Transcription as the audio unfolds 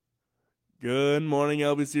Good morning,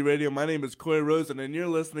 LBC Radio. My name is Corey Rosen, and you're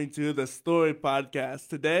listening to the Story Podcast.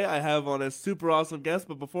 Today, I have on a super awesome guest,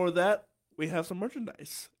 but before that, we have some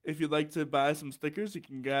merchandise. If you'd like to buy some stickers, you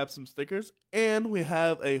can grab some stickers, and we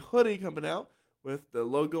have a hoodie coming out with the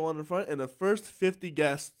logo on the front and the first 50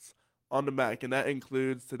 guests on the back, and that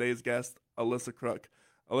includes today's guest, Alyssa Crook.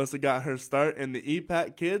 Alyssa got her start in the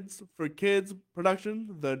EPAC Kids for Kids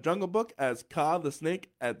production, The Jungle Book, as Ka the Snake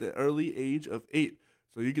at the early age of 8.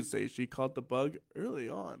 So you could say she caught the bug early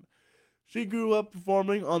on. She grew up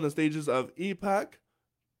performing on the stages of EPAC,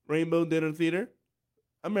 Rainbow Dinner Theater,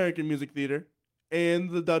 American Music Theater, and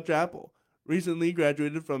the Dutch Apple. Recently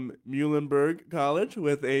graduated from Muhlenberg College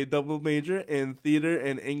with a double major in theater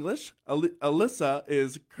and English. Alyssa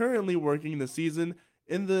is currently working the season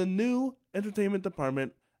in the new entertainment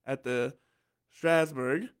department at the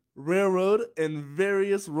Strasbourg Railroad in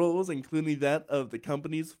various roles, including that of the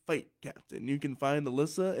company's fight captain. You can find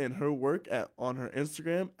Alyssa and her work on her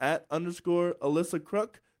Instagram at _Alyssa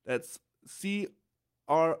Crook. That's CROOK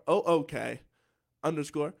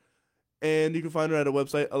 _. And you can find her at a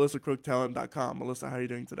website, alyssacrooktalent.com. Alyssa, how are you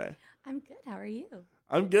doing today? I'm good. How are you?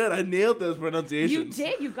 I'm good. I nailed those pronunciations. You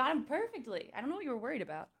did. You got them perfectly. I don't know what you were worried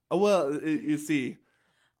about. Oh, well, you see,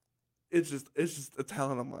 it's just a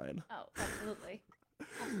talent of mine. Oh, absolutely.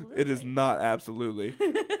 It is not absolutely.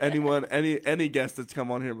 Any guest that's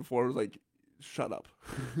come on here before was like, shut up.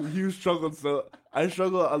 You struggled so. I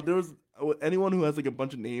struggle. There was anyone who has like a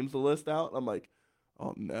bunch of names to list out. I'm like,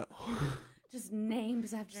 oh no. Just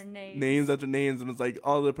names after names. Names after names, and it's like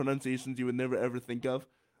all the pronunciations you would never ever think of.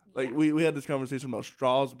 Like we had this conversation about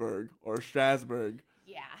Strasbourg or Strasbourg.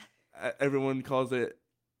 Yeah. Everyone calls it.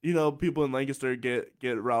 You know, people in Lancaster get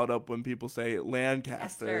riled up when people say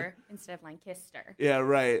Lancaster instead of Lancaster. Yeah,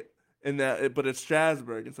 right. But it's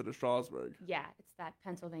Strasbourg instead of Strasbourg. Yeah, it's that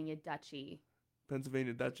Pennsylvania Dutchy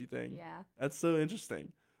thing. Yeah. That's so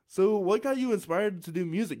interesting. So what got you inspired to do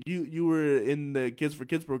music? You were in the Kids for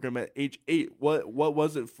Kids program at age 8. What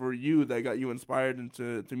was it for you that got you inspired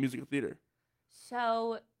into musical theater?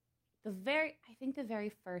 So I think the very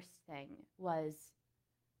first thing was,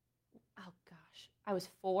 oh gosh, I was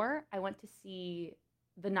 4. I went to see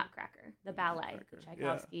the Nutcracker, the ballet, the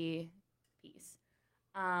Tchaikovsky piece.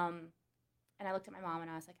 And I looked at my mom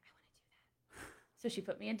and I was like, I want to do that. So she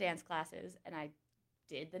put me in dance classes and I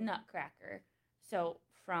did the Nutcracker. So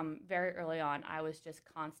from very early on, I was just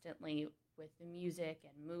constantly with the music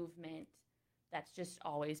and movement. That's just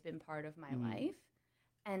always been part of my life.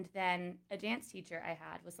 And then a dance teacher I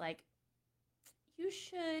had was like, you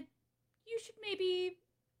should maybe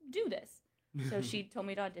do this. So she told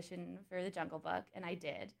me to audition for the Jungle Book, and I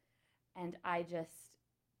did. And I just,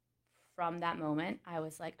 from that moment, I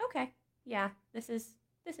was like, okay, yeah, this is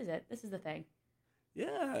it. This is the thing.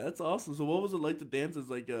 Yeah, that's awesome. So what was it like to dance as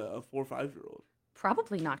like a 4 or 5-year-old?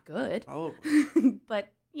 Probably not good. Probably. But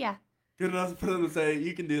yeah. Good enough for them to say,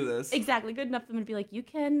 you can do this. Exactly. Good enough for them to be like, you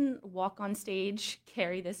can walk on stage,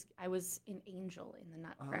 carry this. I was an angel in the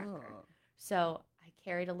Nutcracker. Oh. So I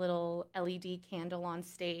carried a little LED candle on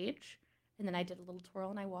stage, and then I did a little twirl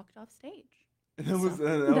and I walked off stage. And that was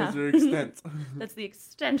your extent. That's the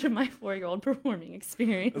extent of my 4-year-old performing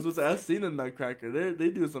experience. I've seen the Nutcracker. They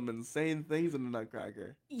do some insane things in the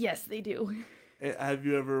Nutcracker. Yes, they do. Have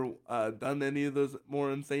you ever done any of those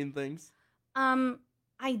more insane things? I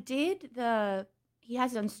did he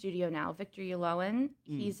has his own studio now, Victor Ulowen.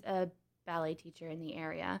 He's a ballet teacher in the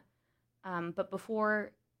area. But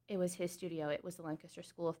before it was his studio, it was the Lancaster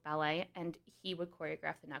School of Ballet, and he would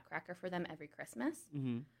choreograph the Nutcracker for them every Christmas.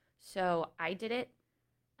 Mm-hmm. So I did it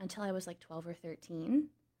until I was like 12 or 13.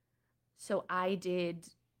 So I did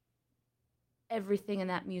everything in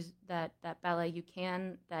that that ballet you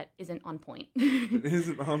can that isn't on point. It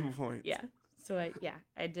isn't on point. Yeah. So I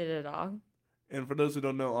did it all. And for those who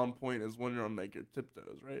don't know, on point is when you're on like your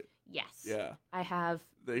tiptoes, right? Yes. Yeah. I have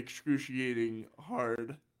the excruciating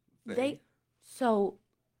hard thing.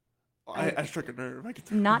 I struck a nerve. I could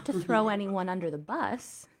tell. Not to throw anyone under the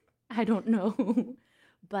bus, I don't know,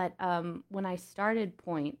 but when I started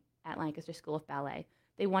point at Lancaster School of Ballet,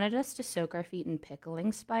 they wanted us to soak our feet in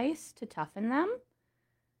pickling spice to toughen them.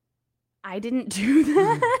 I didn't do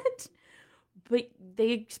that, but they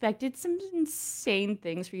expected some insane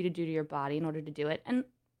things for you to do to your body in order to do it, and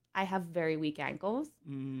I have very weak ankles,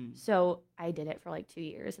 so I did it for like 2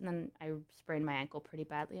 years, and then I sprained my ankle pretty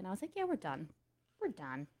badly, and I was like, yeah, we're done.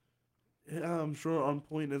 Yeah, I'm sure on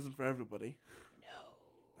point isn't for everybody.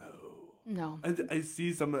 No. I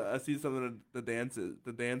see some of the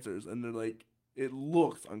dancers, and they're like, it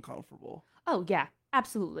looks uncomfortable. Oh yeah,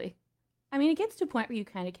 absolutely. I mean, it gets to a point where you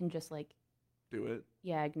kind of can just like do it.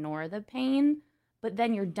 Yeah, ignore the pain, but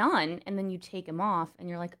then you're done, and then you take them off, and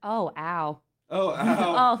you're like, oh, ow. Oh,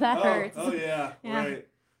 ow. Oh, that hurts. Oh, yeah. Yeah. Right.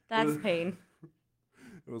 That's pain.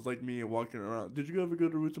 It was like me walking around. Did you ever go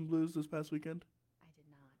to Roots and Blues this past weekend? I did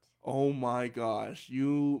not. Oh my gosh,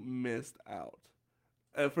 you missed out.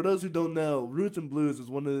 For those who don't know, Roots and Blues is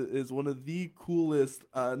one of the coolest.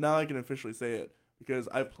 Now I can officially say it because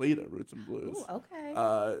I played at Roots and Blues. Ooh, okay.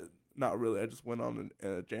 Not really. I just went on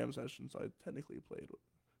a jam session, so I technically played.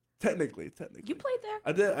 Technically. You played there?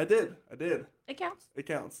 I did. It counts. It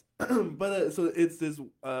counts. But so it's this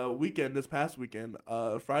weekend, this past weekend,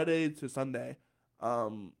 Friday to Sunday,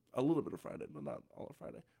 a little bit of Friday, but not all of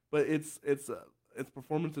Friday. But it's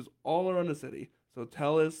performances all around the city. So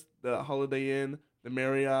Telus, the Holiday Inn, the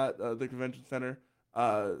Marriott, the Convention Center,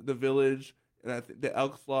 the Village, and I think the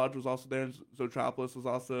Elks Lodge was also there. And Zootropolis was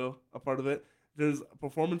also a part of it. There's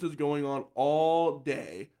performances going on all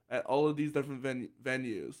day at all of these different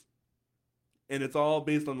venues. And it's all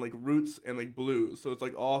based on like roots and like blues. So it's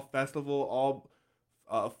like all festival,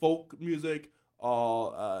 all folk music,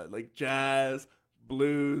 all like jazz,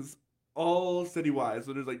 blues, all citywide.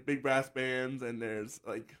 So there's like big brass bands and there's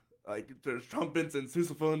like there's trumpets and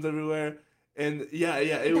sousaphones everywhere. And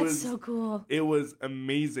it was so cool. It was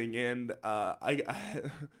amazing. And I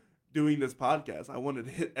doing this podcast, I wanted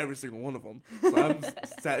to hit every single one of them. So I'm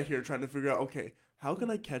sat here trying to figure out, okay, how can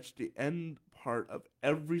I catch the end part of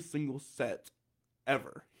every single set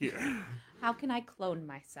ever here? How can I clone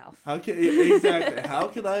myself? Exactly. How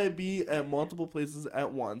can I be at multiple places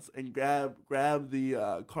at once and grab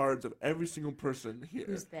the cards of every single person here?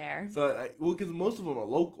 Who's there? So, because most of them are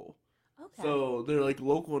local. Okay. So they're like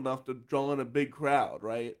local enough to draw in a big crowd,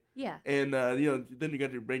 right? Yeah. And then you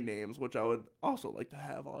got your big names, which I would also like to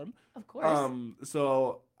have on. Of course.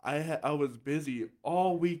 So I was busy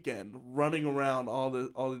all weekend running around all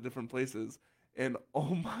the different places, and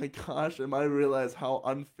oh my gosh, and I realized how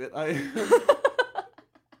unfit I am.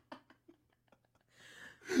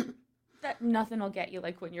 That nothing will get you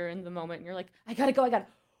like when you're in the moment and you're like, I gotta go.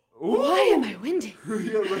 Why am I windy?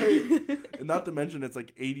 Yeah, right. And not to mention it's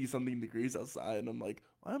like 80-something degrees outside, and I'm like,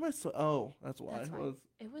 why am I so? Oh, that's why.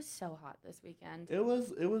 It was so hot this weekend. It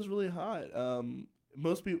was really hot.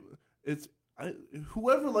 Most people,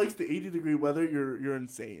 whoever likes the 80-degree weather, you're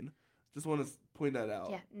insane. Just want to point that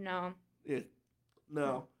out. Yeah, no.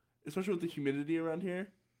 No, especially with the humidity around here.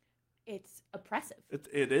 It's oppressive.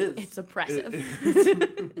 It is. It's oppressive.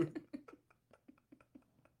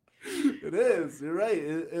 It is. You're right.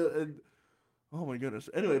 Oh my goodness.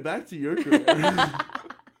 Anyway, back to your career.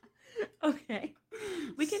 Okay.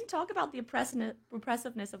 We can talk about the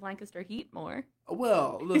oppressiveness of Lancaster heat more.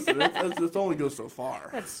 Well, listen, that's only goes so far.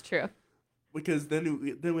 That's true. Because then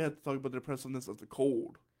we have to talk about the oppressiveness of the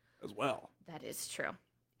cold as well. That is true.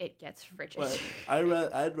 It gets frigid. But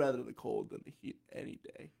I'd rather the cold than the heat any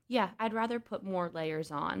day. Yeah, I'd rather put more layers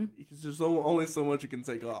on. Because there's only so much you can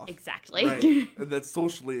take off. Exactly. Right? And that's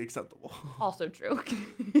socially acceptable. Also true.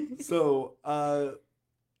 So,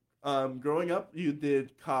 growing up, you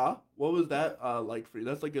did Ka. What was that like for you?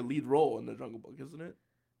 That's like a lead role in the Jungle Book, isn't it?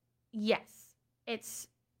 Yes.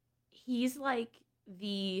 He's like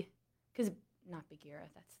because not Bagheera,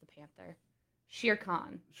 that's the panther. Shere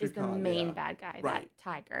Khan is the main bad guy, right. That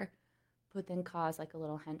tiger. But then Ka's like a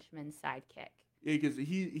little henchman sidekick. Yeah, because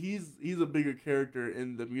he's a bigger character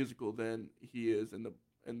in the musical than he is in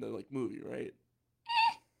the like movie, right?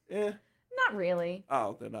 Not really.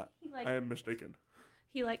 Oh, they're not. I am mistaken.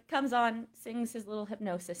 He like comes on, sings his little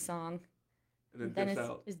hypnosis song, and then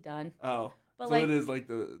is done. Oh, but so it is like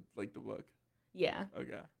the book. Yeah.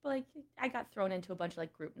 Okay. But like I got thrown into a bunch of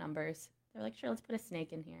like group numbers. They're like, sure, let's put a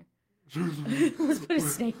snake in here. Let's put a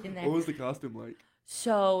snake in there. What was the costume like?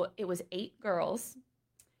 So it was 8 girls.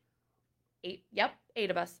 8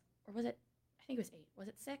 of us. Or was it? I think it was 8. Was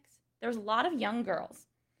it 6? There was a lot of young girls.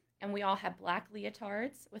 And we all had black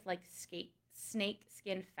leotards with like snake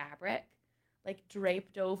skin fabric like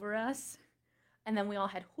draped over us. And then we all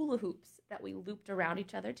had hula hoops that we looped around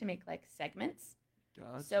each other to make like segments.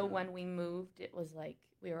 Gotcha. So when we moved, it was like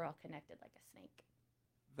we were all connected like a snake.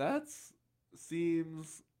 That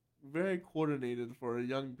seems very coordinated for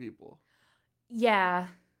young people. Yeah.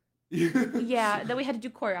 Yeah. Then we had to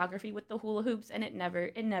do choreography with the hula hoops, and it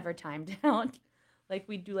never timed out. Like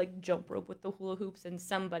we'd do like jump rope with the hula hoops, and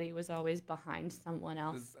somebody was always behind someone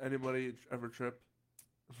else. Does anybody ever trip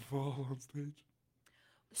and fall on stage?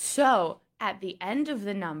 So at the end of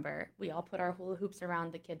the number, we all put our hula hoops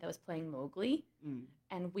around the kid that was playing Mowgli,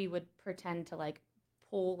 and we would pretend to like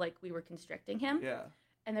pull like we were constricting him. Yeah.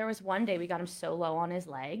 And there was one day we got him so low on his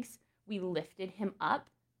legs, we lifted him up,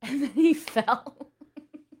 and then he fell.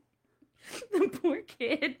 The poor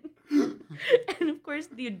kid. And of course,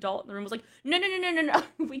 the adult in the room was like, no, no, no, no, no,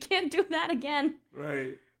 no. We can't do that again.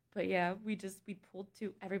 Right. But yeah, we pulled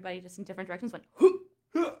to everybody just in different directions, went,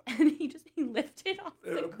 "Huh," and he lifted off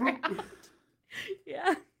the ground.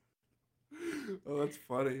 Yeah. Oh, that's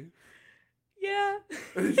funny. Yeah.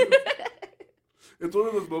 It's one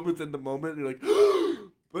of those moments in the moment, you're like,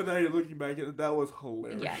 but now you're looking back at it, that was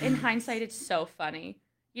hilarious. Yeah, in hindsight, it's so funny.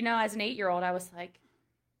 You know, as an 8-year-old, I was like,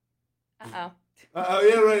 uh-oh.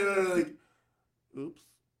 Yeah, right, like, oops.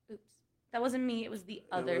 That wasn't me. It was the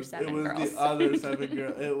other 7 girls. It was the other 7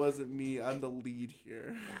 girls. It wasn't me. I'm the lead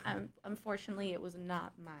here. Yeah, unfortunately, it was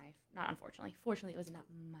not unfortunately. Fortunately, it was not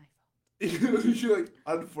my fault. You're like,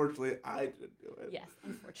 unfortunately, I didn't do it. Yes,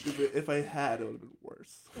 unfortunately. If I had, it would have been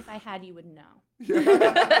worse. If I had, you would know.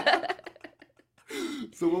 Yeah.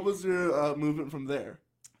 So what was your movement from there?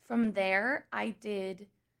 From there, I did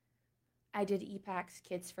EPAC's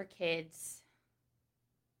Kids for Kids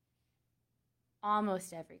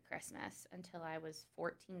almost every Christmas until I was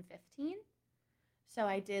 14, 15. So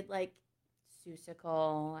I did like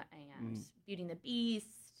Seussical and Beauty and the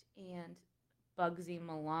Beast and Bugsy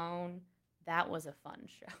Malone. That was a fun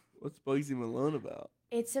show. What's Bugsy Malone about?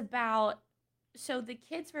 It's about, so the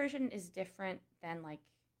kids version is different than like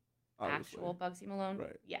Obviously. Actual Bugsy Malone.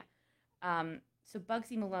 Right. Yeah. So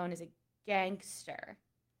Bugsy Malone is a gangster.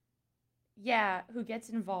 Yeah, who gets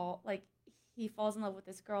involved, like, he falls in love with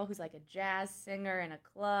this girl who's like a jazz singer in a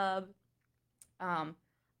club.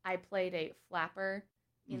 I played a flapper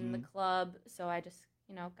in the club, so I just,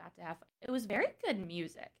 got to have fun. It was very good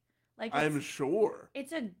music. Like, I'm sure.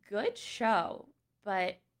 It's a good show,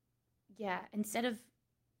 but yeah, instead of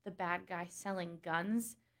the bad guy selling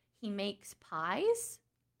guns, he makes pies.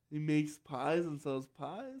 He makes pies and sells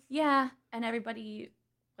pies? Yeah, and everybody,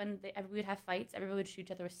 when we would have fights, everybody would shoot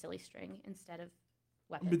each other with silly string instead of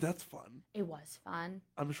weapons. I mean, that's fun. It was fun.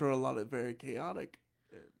 I'm sure a lot of very chaotic.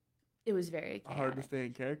 It was very chaotic. Hard to stay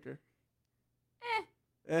in character.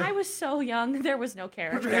 I was so young. There was no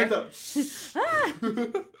character.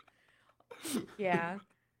 Yeah.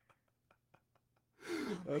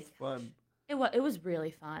 That's fun. It was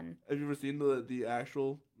really fun. Have you ever seen the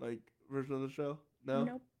actual version of the show?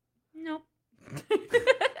 No? Nope. Because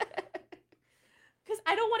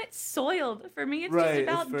I don't want it soiled. For me, it's just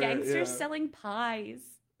about gangsters selling pies.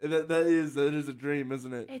 That is a dream,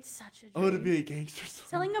 isn't it? It's such a dream. Oh, to be a gangster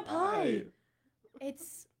selling a pie.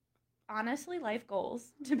 It's honestly life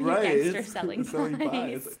goals to be a gangster selling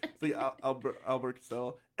pies. It's like Albert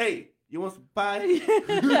Costello. Hey, you want some pie?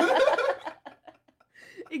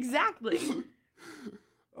 Exactly.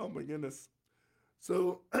 Oh my goodness.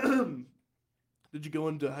 So, did you go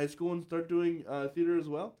into high school and start doing theater as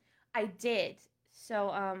well? I did. So,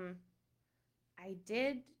 I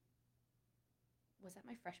did. Was that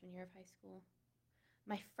my freshman year of high school?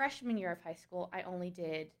 My freshman year of high school, I only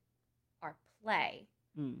did our play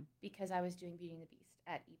because I was doing Beauty and the Beast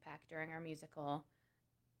at EPAC during our musical.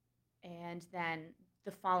 And then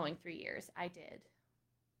the following 3 years, I did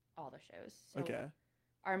all the shows. So okay.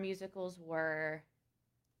 Our musicals were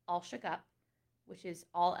All Shook Up, which is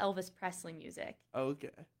all Elvis Presley music.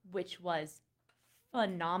 Okay. Which was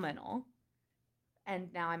phenomenal.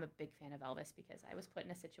 And now I'm a big fan of Elvis because I was put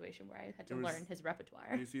in a situation where I had to learn his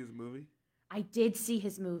repertoire. Did you see his movie? I did see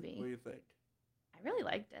his movie. What do you think? I really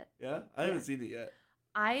liked it. Yeah? I haven't seen it yet.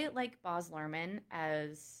 I like Baz Luhrmann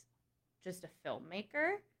as just a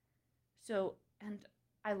filmmaker. So, and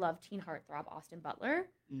I love teen heartthrob Austin Butler.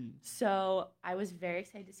 So I was very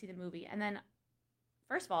excited to see the movie. And then,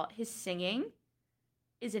 first of all, his singing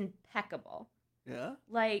is impeccable. Yeah?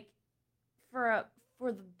 Like, for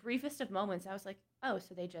the briefest of moments, I was like, oh,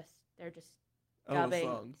 so they're just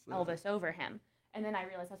dubbing Elvis over him. And then I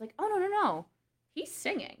realized, I was like, oh, no. He's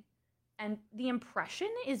singing. And the impression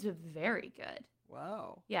is very good.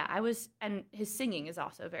 Wow. Yeah, and his singing is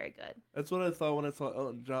also very good. That's what I thought when I saw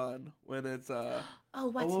Elton John. When it's,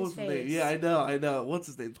 what's his face? Name? Yeah, I know. What's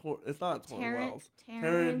his name? It's not Torrin Wells.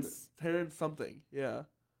 Terrence something. Yeah.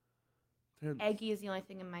 Eggy is the only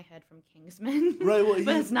thing in my head from Kingsman. Right, well,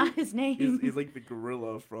 but it's not his name. He's like the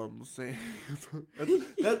gorilla from Sing.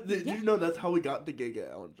 Did you know that's how we got the gig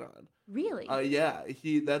at Elton John? Really? Yeah.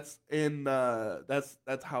 That's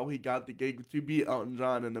how he got the gig to be Elton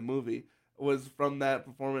John in the movie. Was from that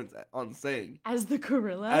performance on Sing. As the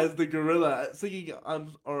gorilla? Singing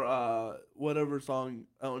or whatever song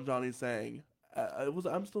Elton John is sang. It was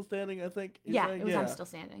I'm Still Standing, I think. It was I'm Still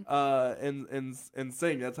Standing. And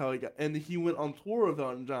Sing, that's how he got. And he went on tour with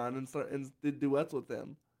Elton John and did duets with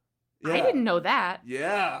him. Yeah. I didn't know that.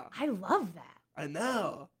 Yeah. I love that. I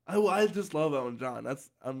know. I just love Elton John.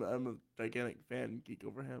 I'm a gigantic fan geek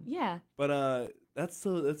over him. Yeah. But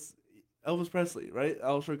Elvis Presley, right?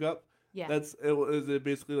 I'll Shook Up. Yeah. Is it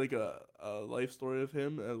basically like a life story of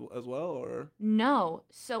him as well, or? No.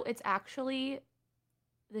 So it's actually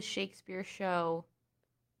the Shakespeare show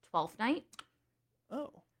Twelfth Night.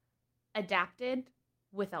 Oh. Adapted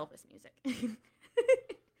with Elvis music.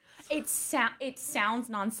 It sounds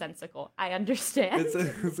nonsensical. I understand.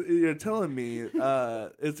 You're telling me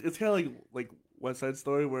it's kind of like West Side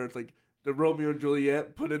Story, where it's like the Romeo and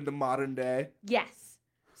Juliet put into modern day. Yes.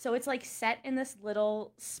 So it's like set in this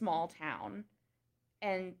little small town,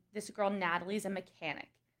 and this girl Natalie's a mechanic,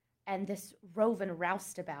 and this roving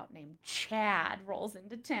roustabout named Chad rolls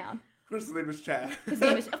into town. Of course, his name is Chad.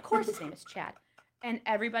 Of course his name is Chad. And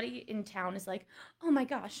everybody in town is like, oh my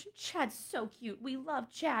gosh, Chad's so cute. We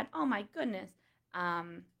love Chad. Oh my goodness.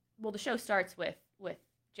 Well, the show starts with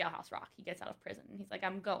Jailhouse Rock. He gets out of prison and he's like,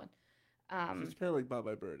 I'm going. It's kind of like Bye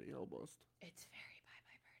Bye Birdie almost. It's very Bye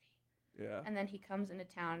Bye Birdie. Yeah. And then he comes into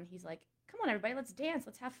town and he's like, come on, everybody, let's dance.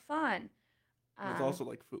 Let's have fun. It's also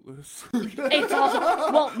like Footloose. It's also,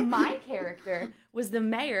 well, my character was the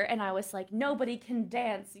mayor, and I was like, nobody can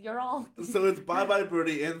dance. You're all. So it's Bye Bye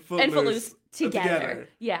Birdie and Footloose together.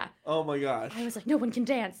 Yeah. Oh my gosh. I was like, no one can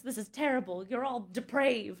dance. This is terrible. You're all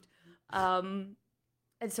depraved. And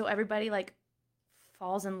so everybody like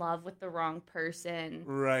falls in love with the wrong person.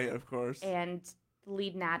 Right, of course. And the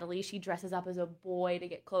lead Natalie, she dresses up as a boy to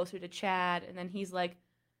get closer to Chad, and then he's like.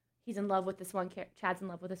 He's in love with this one Chad's in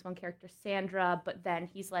love with this one character, Sandra, but then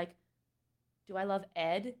he's like, do I love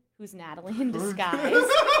Ed, who's Natalie in disguise?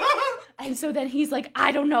 And so then he's like,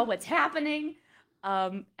 I don't know what's happening.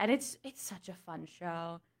 And it's such a fun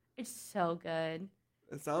show. It's so good.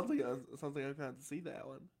 It sounds like I've got to see that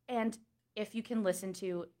one. And if you can listen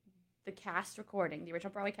to the cast recording, the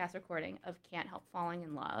original Broadway cast recording of Can't Help Falling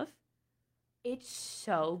in Love, it's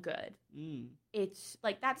so good. It's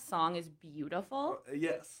like that song is beautiful.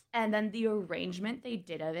 Yes. And then the arrangement they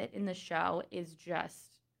did of it in the show is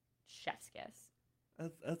just chef's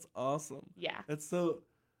kiss. That's awesome. Yeah. That's so.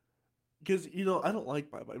 Because I don't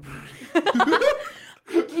like Bye Bye Birdie.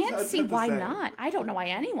 I can't see why not. I don't know why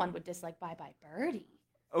anyone would dislike Bye Bye Birdie.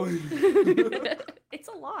 Oh. It's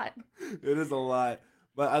a lot. It is a lot,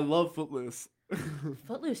 but I love Footloose.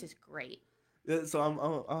 Footloose is great. Yeah, so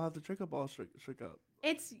I'll have to check up all Shook Up.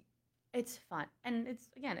 It's fun, and it's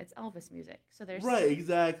Elvis music. So there's right,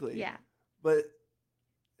 exactly. Yeah, but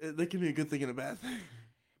that can be a good thing and a bad thing.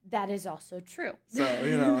 That is also true. So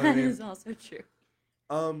that is also true.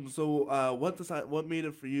 So what made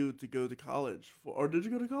it for you to go to college for, or did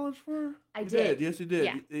you go to college for? I did. Yes, you did.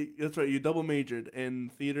 Yeah. That's right. You double majored in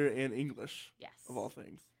theater and English. Yes. Of all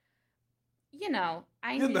things.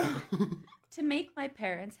 I needed, to make my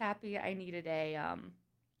parents happy, I needed a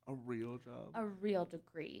real job. A real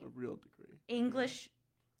degree. A real degree. English,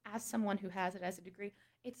 as someone who has it as a degree,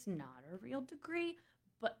 it's not a real degree,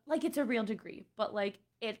 but it's a real degree, but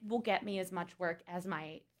it will get me as much work as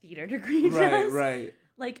my theater degree does. Right.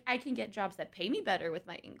 I can get jobs that pay me better with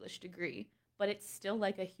my English degree, but it's still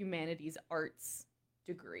like a humanities arts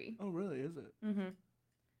degree. Oh, really? Is it? Mm-hmm.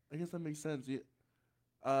 I guess that makes sense.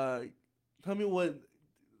 Tell me what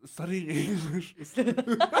studying English is. So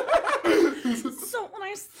when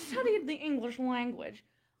I studied the English language,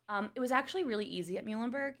 it was actually really easy at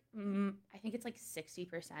Muhlenberg. I think it's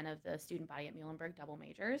 60% of the student body at Muhlenberg double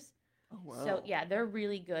majors. Oh, wow. So, yeah, they're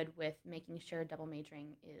really good with making sure double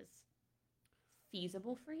majoring is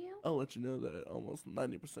feasible for you. I'll let you know that almost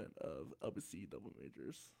 90% of LBC double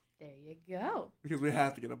majors. There you go. Because we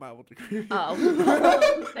have to get a Bible degree. Oh,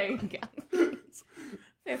 there you go.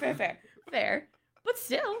 Fair. But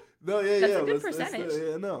still, that's a good percentage.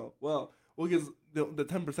 Well, because the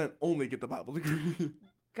 10% only get the Bible degree.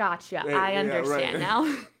 Gotcha. I understand now.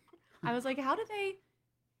 I was like, how do they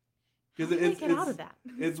get out of that?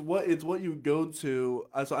 It's what you go to.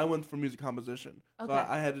 So I went for music composition. Okay. So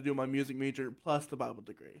I had to do my music major plus the Bible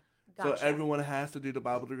degree. Gotcha. So everyone has to do the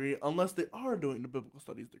Bible degree unless they are doing the biblical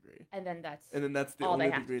studies degree. And then that's the all only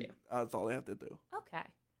they have degree. to do. That's all they have to do. Okay.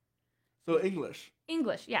 So English,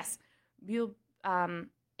 yes.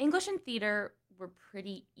 English and theater were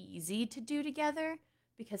pretty easy to do together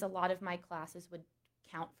because a lot of my classes would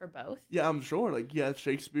count for both. Yeah, I'm sure.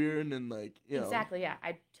 Shakespeare and then Exactly, yeah.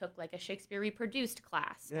 I took a Shakespeare reproduced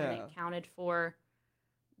class, and it counted for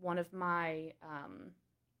one of my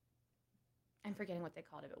I'm forgetting what they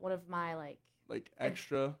called it, but one of my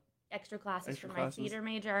extra classes for my theater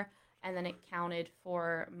major, and then it counted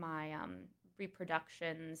for my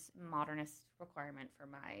reproductions modernist requirement for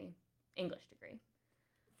my English degree.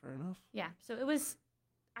 Fair enough. Yeah, so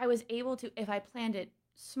I was able to, if I planned it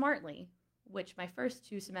smartly, which my first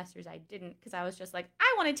 2 semesters I didn't, because I was just I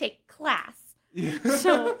want to take class. Yeah.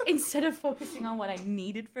 So instead of focusing on what I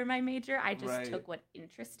needed for my major, I just Right. took what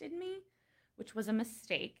interested me, which was a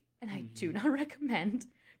mistake. And I do Mhm. not recommend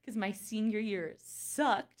because my senior year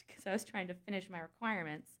sucked because I was trying to finish my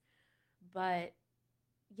requirements. But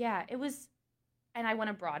yeah, it was, and I went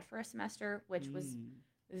abroad for a semester, which was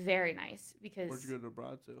very nice because Where'd you go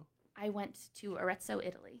abroad to? I went to Arezzo,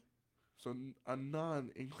 Italy, So a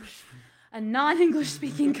non-English. a non-English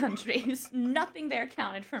speaking country. Nothing there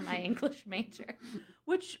counted for my English major,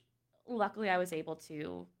 which luckily I was able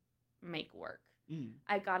to make work.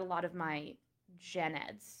 I got a lot of my gen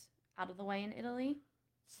eds out of the way in Italy.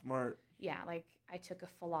 Smart. Yeah, like I took a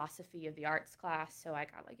philosophy of the arts class, so I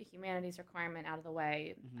got like a humanities requirement out of the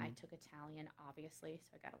way. I took Italian, obviously,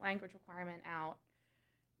 so I got a language requirement out.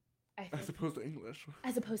 As opposed to English.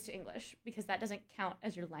 As opposed to English, because that doesn't count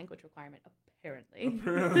as your language requirement, apparently.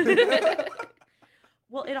 Apparently.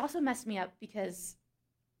 Well, it also messed me up because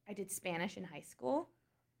I did Spanish in high school.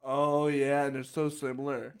 Oh, yeah, and they're so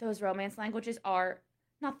similar. Those Romance languages are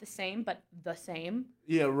not the same, but the same.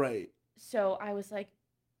 Yeah, right. So I was like,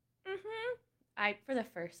 for the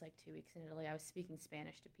first like 2 weeks in Italy, I was speaking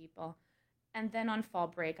Spanish to people. And then on fall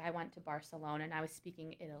break, I went to Barcelona and I was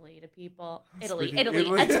speaking Italy to people. Italy,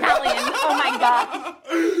 Italian. Oh my God.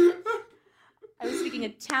 I was speaking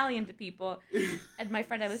Italian to people. And my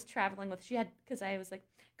friend I was traveling with, because I was like,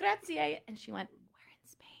 grazie. And she went, we're in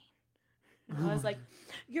Spain. And I was like,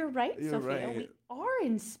 you're right, Sophia. Right. We are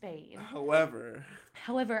in Spain. However,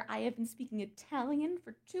 I have been speaking Italian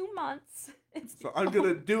for 2 months. So I'm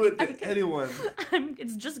going to do it to anyone.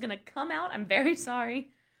 It's just going to come out. I'm very sorry.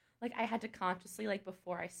 Like, I had to consciously, like,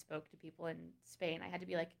 before I spoke to people in Spain, I had to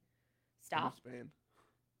be like, stop, Spain.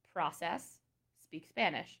 Process, speak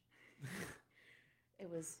Spanish. It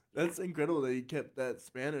was... That's incredible that you kept that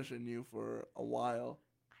Spanish in you for a while.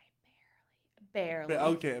 Barely.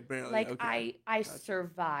 Barely. Like, okay. I Gotcha.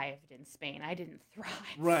 survived in Spain. I didn't thrive.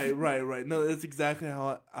 Right. No, that's exactly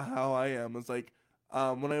how I am. It's like,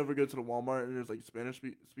 when I ever go to the Walmart and there's, like, Spanish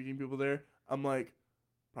speaking people there, I'm like,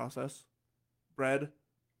 process, bread,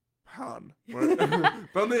 pan.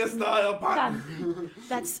 Donde está el pan?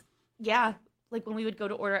 That's, yeah. Like, when we would go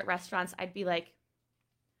to order at restaurants, I'd be like,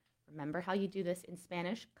 remember how you do this in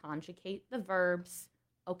Spanish? Conjugate the verbs.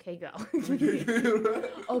 Okay, go.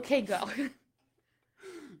 Okay, go.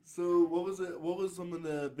 So, what was some of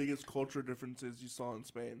the biggest culture differences you saw in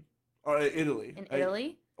Spain? Or Italy? In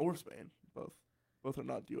Italy? Or Spain. Both. Both are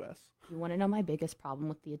not U.S. You want to know my biggest problem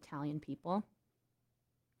with the Italian people?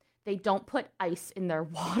 They don't put ice in their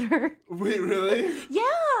water. Wait, really?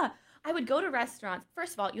 Yeah! I would go to restaurants.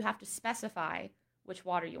 First of all, you have to specify which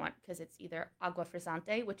water you want, because it's either agua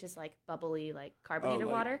frizzante, which is like bubbly, like carbonated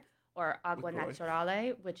water, or agua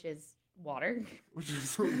naturale, which is water. Which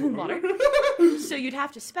is water. So you'd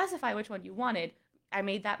have to specify which one you wanted. I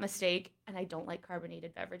made that mistake, and I don't like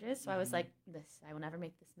carbonated beverages, so I was like, I will never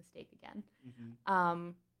make this mistake again.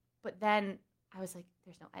 But then I was like,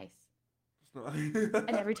 there's no ice.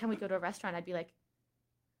 And every time we go to a restaurant, I'd be like,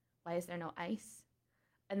 why is there no ice?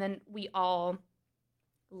 And then we all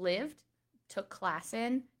took class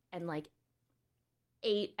in, and like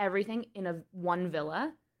ate everything in one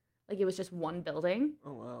villa. Like, it was just one building.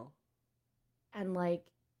 Oh, wow. And like,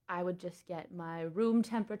 I would just get my room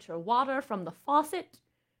temperature water from the faucet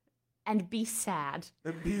and be sad.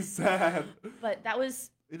 But that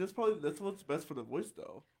was... That's what's best for the voice,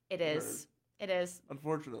 though. It is.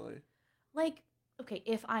 Unfortunately. Like, okay,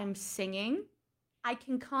 if I'm singing, I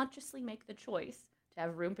can consciously make the choice to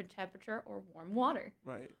have room temperature or warm water.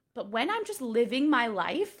 Right. But when I'm just living my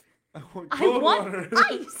life, I want water.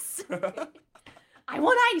 Ice. I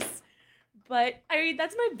want ice. But, I mean,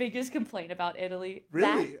 that's my biggest complaint about Italy.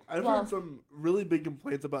 Really? I've heard some really big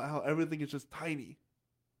complaints about how everything is just tiny.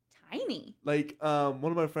 Tiny? Like, one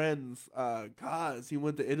of my friends, Kaz, he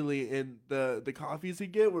went to Italy, and the coffees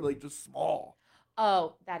he'd get were, like, just small.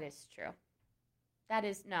 Oh, that is true.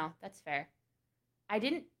 That's fair. I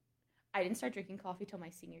didn't start drinking coffee till my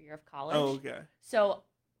senior year of college. Oh, okay. So,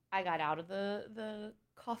 I got out of the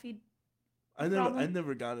coffee I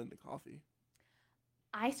never got into coffee.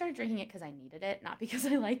 I started drinking it because I needed it, not because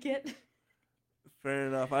I like it. Fair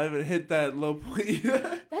enough. I haven't hit that low point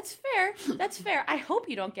yet. That's fair. I hope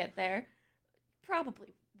you don't get there.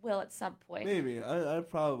 Probably will at some point. Maybe. I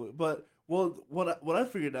probably. But, well, what I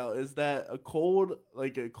figured out is that a cold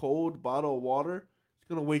bottle of water is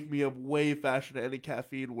going to wake me up way faster than any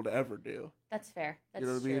caffeine would ever do. That's fair. That's you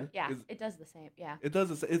know what true. I mean? Yeah, it does the same. Yeah. It does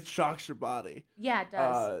the same. It shocks your body. Yeah, it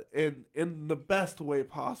does. In the best way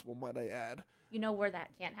possible, might I add. You know where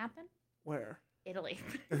that can't happen? Where? Italy.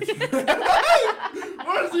 Where's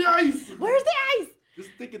the ice? Where's the ice?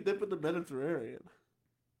 Just take a dip in the Mediterranean.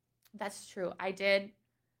 That's true. I did.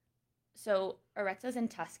 So Aretta's in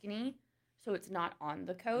Tuscany, so it's not on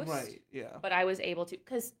the coast. Right, yeah. But I was able to,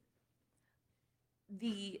 because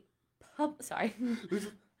the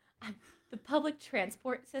the public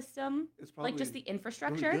transport system, It's probably like just the really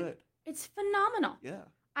infrastructure, good. it's phenomenal. Yeah.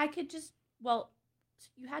 I could just, well,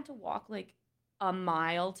 you had to walk like a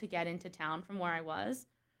mile to get into town from where I was,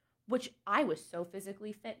 which I was so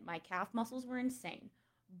physically fit. My calf muscles were insane.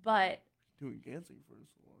 But Doing dancing for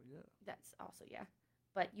so long, yeah. that's also, yeah.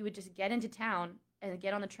 But you would just get into town and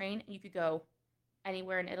get on the train, and you could go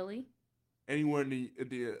anywhere in Italy. Anywhere in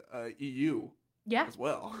the EU Yeah. as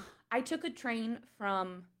well. I took a train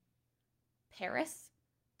from Paris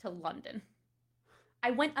to London.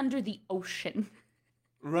 I went under the ocean.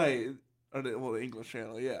 Right. Or the English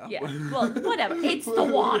Channel, yeah. Yeah. Well, whatever. It's the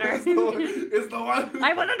water. It's the water.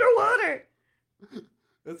 I went underwater.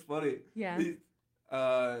 That's funny. Yeah.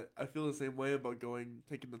 I feel the same way about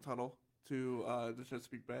taking the tunnel to the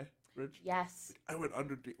Chesapeake Bay Bridge. Yes. I went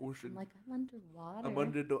under the ocean. I'm like, I'm underwater.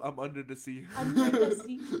 I'm under the sea. Under the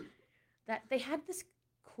sea. That they had this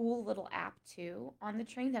cool little app too on the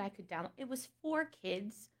train that I could download. It was for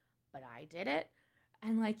kids, but I did it.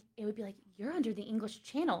 And like it would be like, you're under the English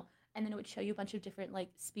Channel. And then it would show you a bunch of different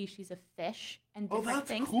like species of fish and different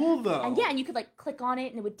things. Oh, that's cool though. And yeah, and you could like click on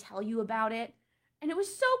it and it would tell you about it. And it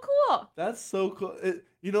was so cool. That's so cool.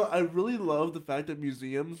 I really love the fact that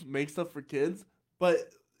museums make stuff for kids,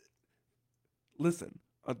 but listen,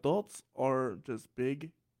 adults are just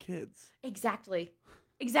big kids. Exactly.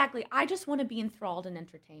 I just want to be enthralled and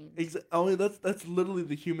entertained. That's literally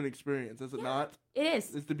the human experience, is it not? It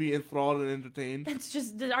is. Is to be enthralled and entertained. That's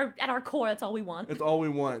just at our core. That's all we want. That's all we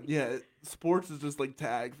want. Yeah, sports is just like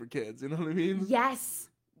tag for kids. You know what I mean? Yes,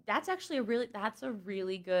 that's actually a really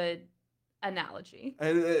good analogy.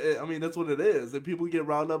 And I mean that's what it is. And people get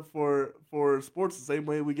riled up for sports the same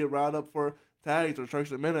way we get riled up for tags or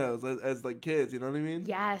sharks and minnows as like kids. You know what I mean?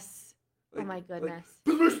 Yes. Like, oh my goodness.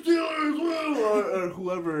 Pittsburgh Steelers, or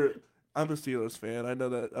whoever. I'm a Steelers fan. I know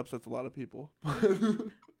that upsets a lot of people.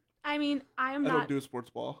 I mean, I don't do sports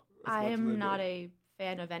ball. I am not a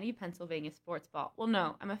fan of any Pennsylvania sports ball. Well,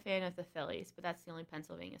 no, I'm a fan of the Phillies, but that's the only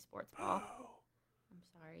Pennsylvania sports ball. Oh. I'm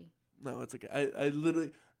sorry. No, it's okay. I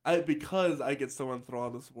literally, because I get so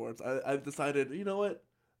enthralled in sports, I've decided, you know what?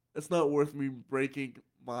 It's not worth me breaking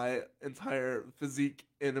my entire physique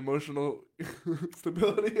and emotional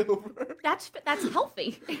stability over. That's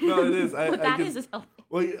healthy. No, it is. That is healthy.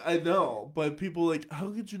 Well, I know, but people like,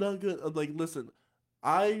 how could you not get? I'm like, listen,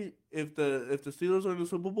 if the Steelers are in the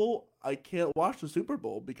Super Bowl, I can't watch the Super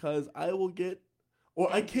Bowl because I will get,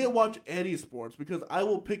 or I can't watch any sports because I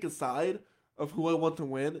will pick a side of who I want to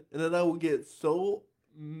win, and then I will get so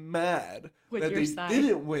mad with that your they side.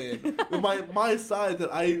 didn't win. my side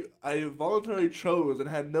that I voluntarily chose and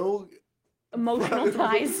had no emotional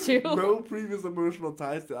ties to. No previous emotional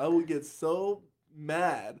ties to. I will get so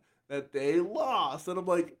mad that they lost. And I'm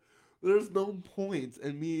like, there's no point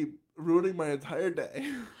in me ruining my entire day.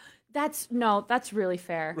 That's really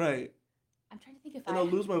fair. Right. I'm trying to think if I'll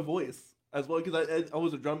lose my voice as well because I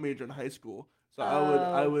was a drum major in high school. So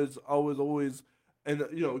I was always and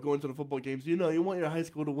going to the football games, you want your high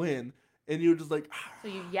school to win, and you're just like. So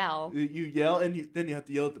you yell. You yell, and then you have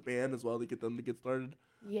to yell at the band as well to get them to get started.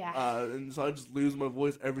 Yeah. And so I just lose my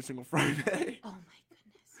voice every single Friday. Oh my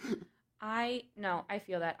goodness. I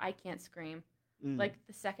feel that. I can't scream. Like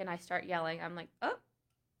the second I start yelling, I'm like, oh,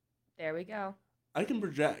 there we go. I can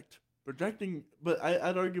project. Projecting, but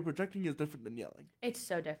I'd argue projecting is different than yelling. It's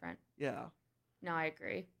so different. Yeah. No, I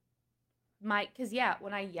agree. Because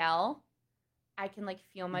when I yell, I can like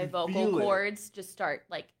feel my vocal cords just start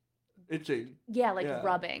like itching. Yeah,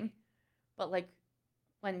 rubbing. But like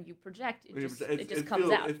when you project, it just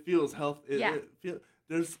comes out. It feels healthy. Yeah.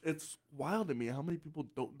 It's wild to me how many people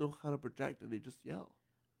don't know how to project and they just yell.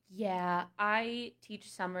 Yeah, I teach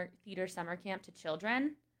theater summer camp to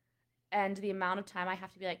children, and the amount of time I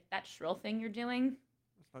have to be like, that shrill thing you're doing,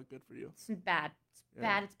 it's not good for you. It's bad.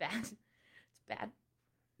 It's bad.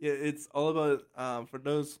 Yeah, it's all about for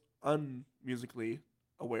those unmusically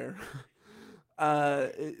aware.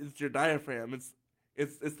 It's your diaphragm. It's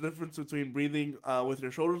the difference between breathing with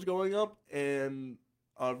your shoulders going up and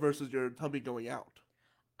versus your tummy going out.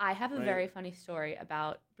 I have a very funny story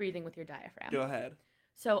about breathing with your diaphragm. Go ahead.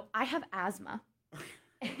 So I have asthma.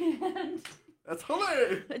 And that's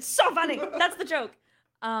hilarious. It's so funny. That's the joke.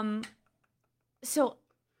 So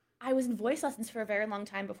I was in voice lessons for a very long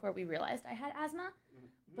time before we realized I had asthma.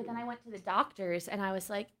 But then I went to the doctors and I was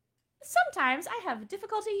like, sometimes I have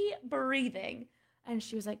difficulty breathing. And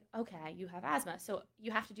she was like, okay, you have asthma. So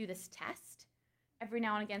you have to do this test. every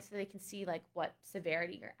now and again so they can see like what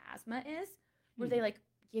severity your asthma is, where they like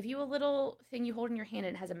give you a little thing you hold in your hand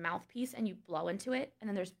and it has a mouthpiece and you blow into it, and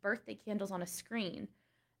then there's birthday candles on a screen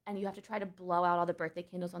and you have to try to blow out all the birthday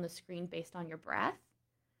candles on the screen based on your breath.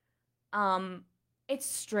 It's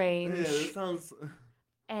strange. Yeah, that sounds...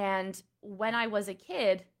 And when I was a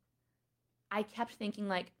kid, I kept thinking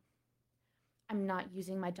like, I'm not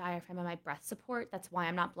using my diaphragm and my breath support. That's why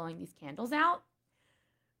I'm not blowing these candles out.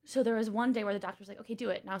 So there was one day where the doctor was like, okay, do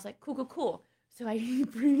it. And I was like, cool. So I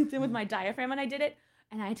breathed in with my diaphragm and I did it.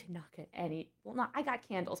 And I did not get any. Well, I got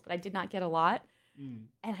candles, but I did not get a lot. And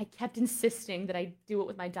I kept insisting that I do it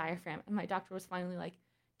with my diaphragm. And my doctor was finally like,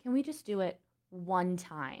 can we just do it one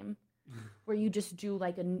time? Where you just do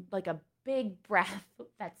like a big breath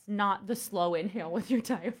that's not the slow inhale with your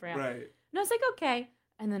diaphragm. Right. And I was like, okay.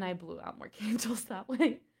 And then I blew out more candles that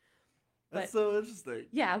way. That's so interesting.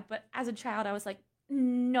 Yeah, but as a child, I was like,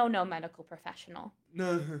 no, medical professional.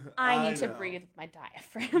 No, I need to breathe with my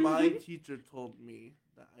diaphragm. My teacher told me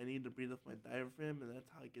that I need to breathe with my diaphragm, and that's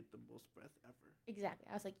how I get the most breath ever. Exactly.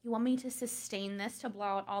 I was like, you want me to sustain this to blow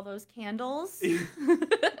out all those candles? You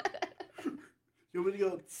want me to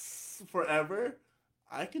go forever?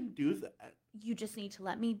 I can do that. You just need to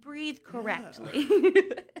let me breathe correctly. Yeah.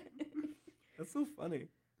 That's so funny.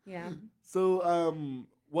 Yeah. So,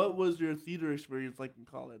 what was your theater experience like in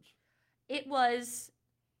college? It was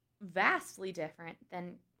vastly different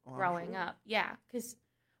than growing up. Yeah, because,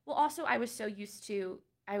 well, also I was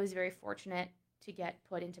very fortunate to get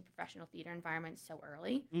put into professional theater environments so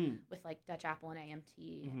early with like Dutch Apple and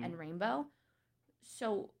AMT and Rainbow.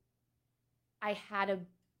 So I had a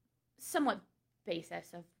somewhat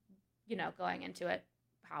basis of, going into it,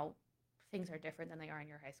 how things are different than they are in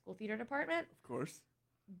your high school theater department. Of course.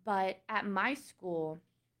 But at my school,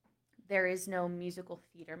 there is no musical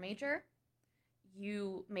theater major.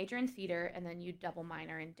 You major in theater and then you double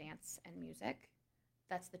minor in dance and music.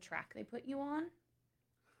 That's the track they put you on.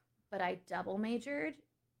 But I double majored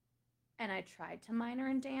and I tried to minor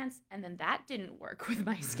in dance, and then that didn't work with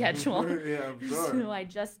my schedule. Yeah, I'm sure. So I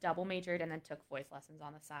just double majored and then took voice lessons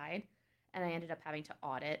on the side. And I ended up having to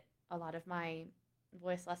audit a lot of my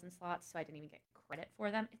voice lesson slots, so I didn't even get credit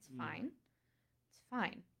for them. It's fine. It's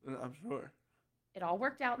fine. I'm sure. It all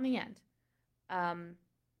worked out in the end.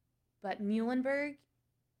 But Muhlenberg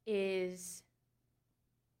there's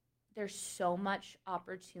so much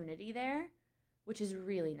opportunity there, which is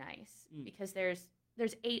really nice because there's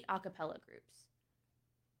 8 a cappella groups.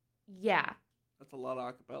 Yeah. That's a lot of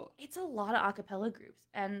a cappella. It's a lot of a cappella groups.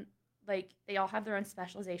 And like they all have their own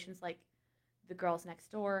specializations, like the Girls Next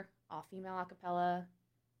Door, all female a cappella,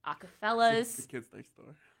 acapellas. The Kids Next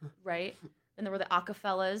Door. Right? Then there were the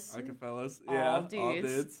acapellas. Acapellas, yeah. All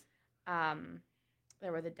dudes. All dudes.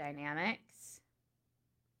 There were the Dynamics.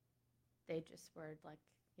 They just were like,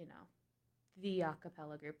 the a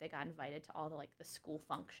cappella group. They got invited to all the school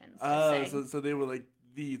functions. So they were like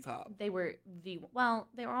the top. They were they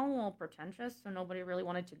were all a little pretentious, so nobody really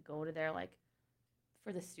wanted to go to their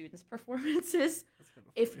for the students' performances.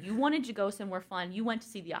 If you wanted to go somewhere fun, you went to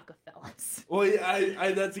see the acapellas. Well, yeah,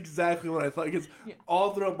 I that's exactly what I thought. Because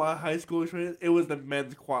all throughout my high school experience, it was the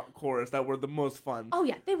men's chorus that were the most fun. Oh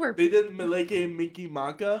yeah, they were. They did Meleke and Minky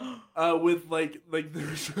Maka with like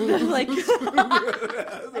their shirts. That's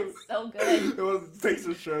so good. It was takes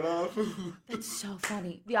his shirt off. That's so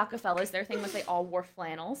funny. The acapellas, their thing was they all wore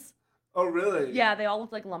flannels. Oh really? Yeah, they all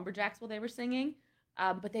looked like lumberjacks while they were singing.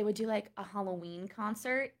 But they would do a Halloween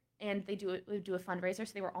concert, and would do a fundraiser,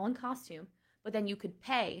 so they were all in costume. But then you could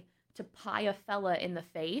pay to pie a fella in the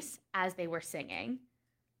face as they were singing.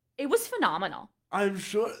 It was phenomenal. I'm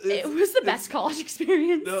sure it was the best college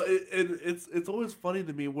experience. No, it's always funny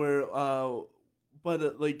to me where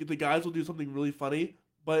the guys will do something really funny,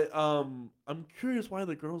 but I'm curious why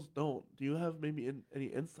the girls don't. Do you have maybe any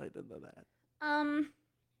insight into that?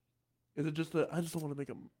 Is it just I just don't want to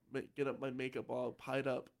get up my makeup all pied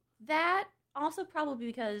up? That also probably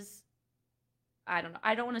because I don't know.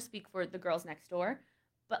 I don't want to speak for the Girls Next Door,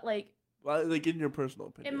 but in your personal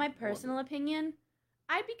opinion. In my personal opinion,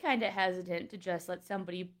 I'd be kind of hesitant to just let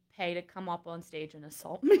somebody pay to come up on stage and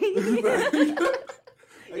assault me. When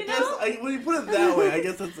you put it that way, I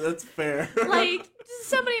guess that's fair.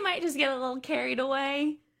 Somebody might just get a little carried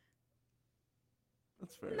away.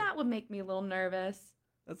 That's fair. That would make me a little nervous.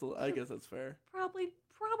 I guess that's fair. Probably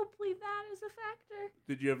that is a factor.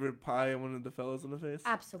 Did you ever pie one of the fellas in the face?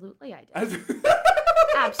 Absolutely, I did.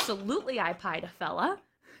 Absolutely, I pied a fella.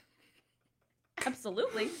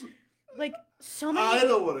 Absolutely. So many. I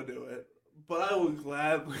don't want to do it, but I will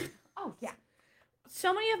gladly. Oh yeah.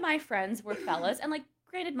 So many of my friends were fellas, and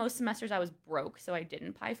granted, most semesters I was broke, so I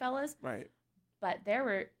didn't pie fellas. Right. But there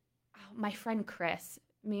were my friend Chris,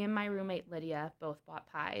 me and my roommate Lydia both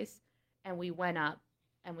bought pies, and we went up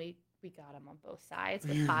and we got them on both sides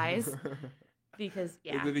with pies because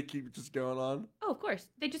And then they keep just going on. Oh, of course,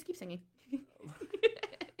 they just keep singing.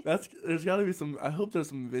 There's got to be some. I hope there's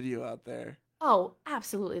some video out there. Oh,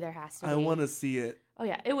 absolutely, there has to be. I want to see it. Oh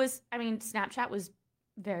yeah, it was. I mean, Snapchat was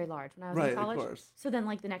very large when I was in college. Of course. So then,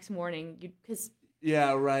 like the next morning, because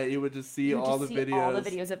yeah, right, you would just see all the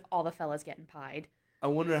videos of all the fellas getting pied. I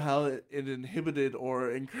wonder how it inhibited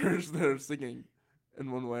or encouraged their singing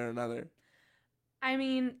in one way or another. I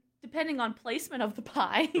mean, depending on placement of the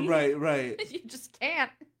pie. Right. You just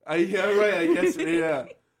can't. Yeah, right. I guess. Yeah.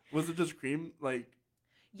 Was it just cream? Like.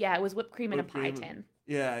 Yeah, it was whipped cream in a pie tin.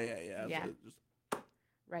 Yeah. Yeah. So just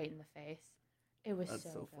right in the face. It was that's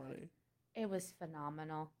so good. funny. It was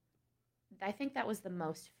phenomenal. I think that was the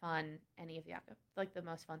most fun the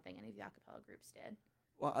most fun thing any of the acapella groups did.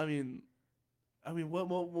 Well, I mean, what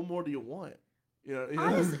more do you want?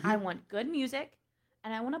 Honestly, I want good music,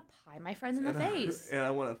 and I want to pie my friends in the face. And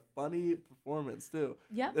I want a funny performance too.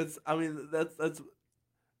 Yep. That's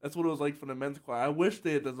what it was like for the men's choir. I wish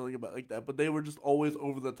they had done something about like that, but they were just always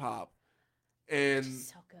over the top, and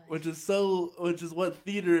so good. which is what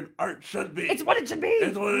theater and art should be. It's what it should be.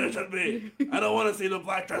 It's what it should be. I don't want to see the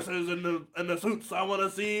black dresses and the suits. I want to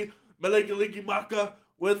see Maliki Maka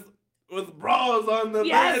with bras on the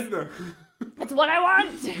men. That's what I want.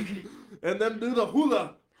 And then do the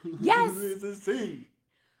hula. Yes. Sing.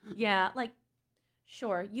 Yeah, like,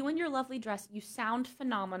 sure, you in your lovely dress, you sound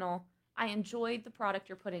phenomenal. I enjoyed the product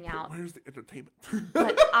you're putting out. Where's the entertainment?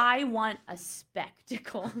 But I want a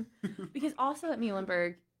spectacle. Because also at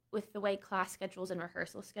Muhlenberg, with the way class schedules and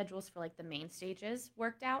rehearsal schedules for like the main stages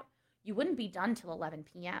worked out, you wouldn't be done till 11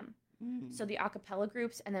 p.m. So the a cappella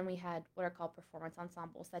groups, and then we had what are called performance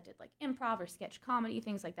ensembles that did like improv or sketch comedy,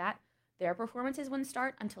 things like that. Their performances wouldn't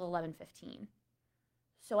start until 11:15.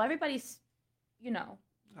 So everybody's,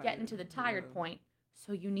 getting to the tired point.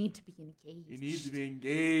 So you need to be engaged. You need to be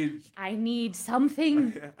engaged. I need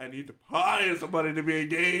something. I need to pie somebody to be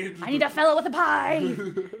engaged. I need a fellow with a pie.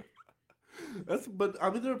 But I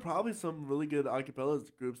mean, there are probably some really good a cappella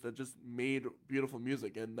groups that just made beautiful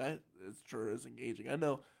music, and that sure is engaging. I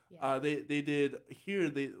know. Yeah. They did here.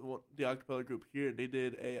 The a cappella group here. They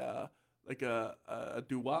did a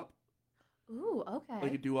doo wop. Ooh, okay.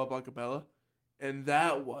 Like a doo wop a cappella. And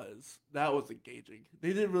that was engaging.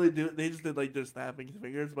 They didn't really do it. They just did like their snapping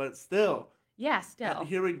fingers, but still. Yeah, still.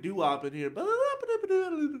 Hearing doo-wop and hearing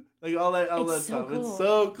like all that stuff. Cool. It's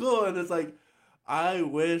so cool. And it's like, I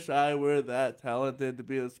wish I were that talented to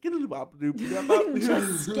be a skitty-bop.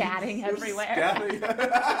 Just scatting everywhere. Scatting.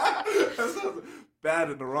 That sounds bad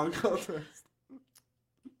in the wrong context.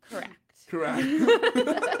 Correct.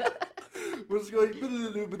 We're just going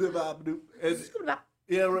and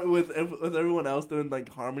yeah, with everyone else doing like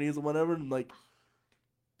harmonies and whatever, and like,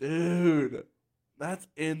 dude, that's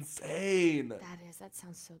insane. That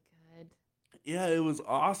sounds so good. Yeah, it was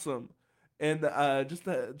awesome, and just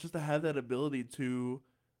to have that ability to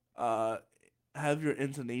have your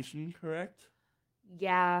intonation correct.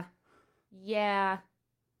 Yeah.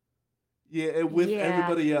 With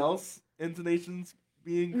everybody else, intonations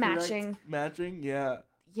being matching. Yeah.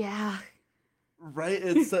 Right,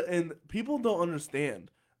 and people don't understand.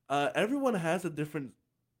 Everyone has a different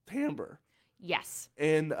timbre. Yes.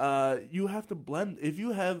 And you have to blend. If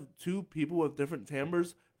you have two people with different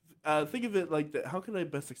timbres, think of it like that. How can I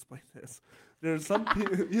best explain this? There's some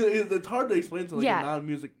people. It's hard to explain to a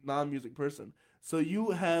non-music person. So you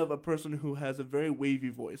have a person who has a very wavy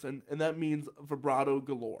voice, and that means vibrato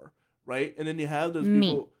galore, right? And then you have those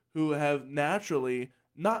people who have naturally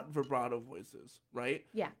not vibrato voices, right?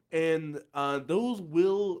 Yeah. And those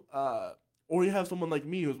will, or you have someone like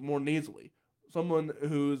me who's more nasally, someone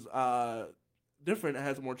who's different and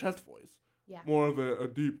has more chest voice. Yeah. More of a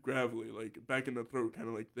deep gravelly, like back in the throat, kind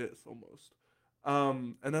of like this almost.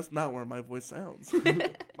 And that's not where my voice sounds.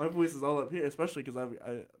 My voice is all up here, especially because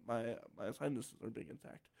my sinuses are being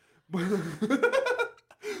intact.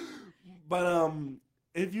 But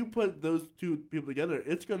if you put those two people together,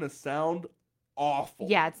 it's gonna sound awful.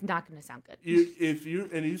 Yeah, it's not going to sound good. If you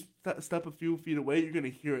step a few feet away, you're going to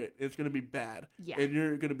hear it. It's going to be bad. Yeah. And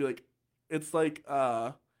you're going to be like, it's like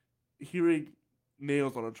hearing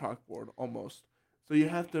nails on a chalkboard almost. So you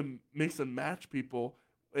have to mix and match people.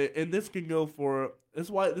 And this can go for, this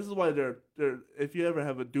is why they're if you ever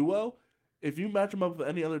have a duo, if you match them up with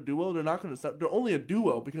any other duo, they're not going to sound, they're only a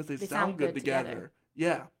duo because they sound good together.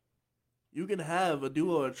 Yeah. You can have a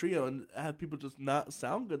duo or a trio and have people just not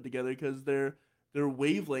sound good together because their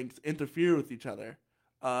wavelengths interfere with each other.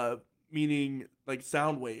 meaning like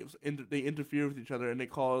sound waves, and they interfere with each other and they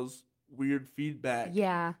cause weird feedback.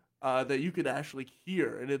 Yeah. That you can actually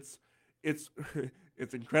hear, and it's it's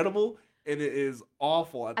incredible, and it is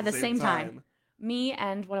awful at the the same time. time. Me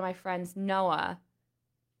and one of my friends, Noah,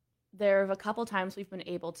 there have a couple times we've been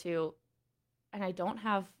able to, and I don't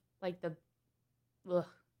have like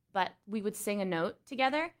but we would sing a note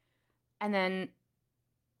together, and then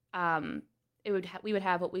we would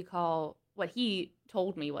have what he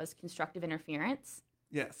told me was constructive interference.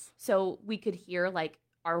 Yes. So we could hear like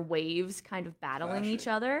our waves kind of battling each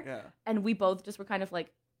other. Yeah. And we both just were kind of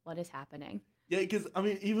like, what is happening? Yeah, because, I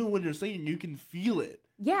mean, even when you're singing, you can feel it.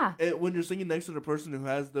 Yeah. And when you're singing next to the person who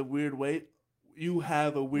has the weird weight, you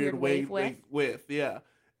have a weird wave width. Yeah.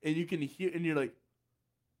 And you can hear, and you're like,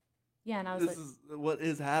 yeah, and I was what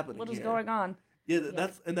is happening What is here? going on? Yeah,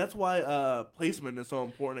 that's why placement is so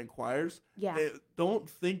important in choirs. Yeah. Don't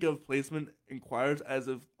think of placement in choirs as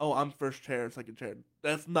if, oh, I'm first chair and second chair.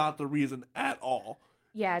 That's not the reason at all.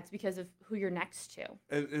 Yeah, it's because of who you're next to.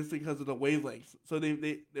 And it's because of the wavelengths. So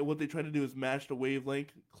they what they try to do is match the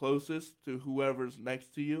wavelength closest to whoever's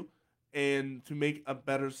next to you, and to make a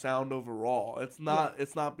better sound overall. It's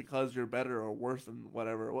not because you're better or worse than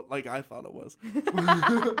whatever, like I thought it was.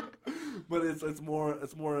 But it's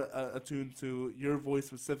more attuned to your voice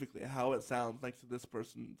specifically, how it sounds next to this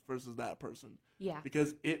person versus that person. Yeah.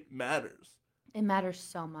 Because it matters. It matters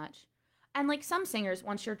so much. And like some singers,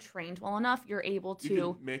 once you're trained well enough, you're able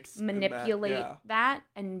to manipulate that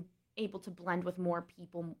and able to blend with more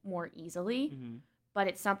people more easily. Mm-hmm. But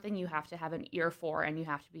it's something you have to have an ear for, and you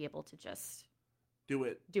have to be able to just do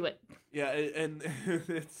it. Yeah, and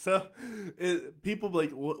it's so people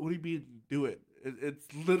like, what do you mean do it? It's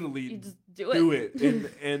literally you just do it.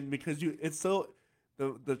 and because it's so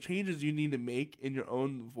the changes you need to make in your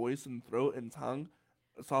own voice and throat and tongue,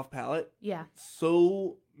 soft palate. Yeah.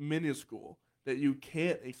 So minuscule that you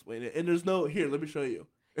can't explain it. And there's no, here, let me show you.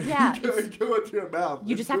 Yeah. Go into your mouth.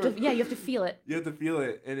 You just have to, you have to feel it. You have to feel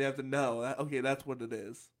it, and you have to know, okay, that's what it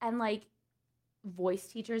is. And like voice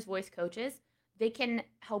teachers, voice coaches, they can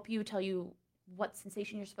help you, tell you what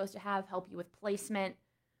sensation you're supposed to have, help you with placement,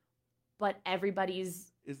 but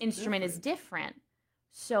everybody's instrument is different.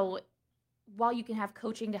 So while you can have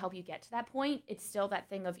coaching to help you get to that point, it's still that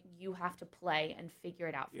thing of you have to play and figure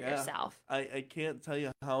it out for yourself. I can't tell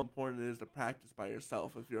you how important it is to practice by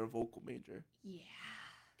yourself if you're a vocal major. Yeah.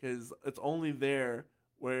 Because it's only there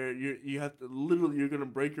where you have to literally, you're going to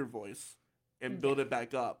break your voice and build it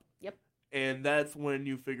back up. Yep. And that's when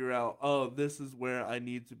you figure out, oh, this is where I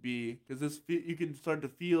need to be. Because you can start to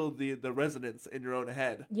feel the resonance in your own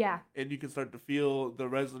head. Yeah. And you can start to feel the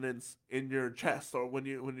resonance in your chest, or when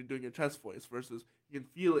you're doing your chest voice, versus you can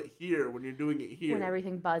feel it here when you're doing it here. When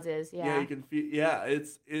everything buzzes, yeah. Yeah, you can feel. Yeah, it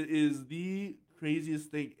is the craziest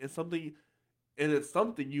thing. It's something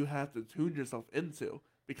you have to tune yourself into,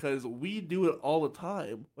 because we do it all the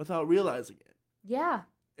time without realizing it. Yeah.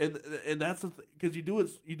 And that's the thing, because you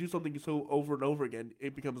do something so over and over again,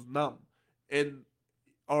 it becomes numb,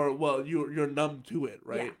 you're numb to it,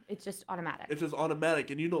 right? Yeah, it's just automatic. It's just automatic,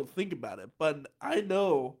 and you don't think about it. But I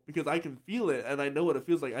know, because I can feel it, and I know what it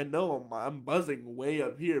feels like. I know I'm buzzing way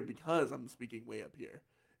up here because I'm speaking way up here,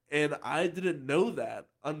 and I didn't know that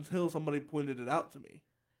until somebody pointed it out to me.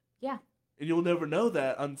 Yeah. And you'll never know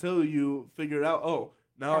that until you figure out, oh,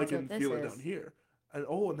 now I can feel it down here, and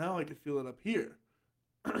oh, now I can feel it up here.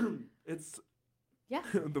 It's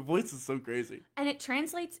the voice is so crazy, and it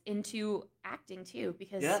translates into acting too,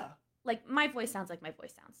 because like my voice sounds like my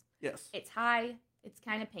voice sounds. Yes, it's high, it's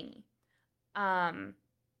kind of pingy,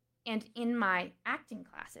 and in my acting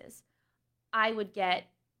classes, I would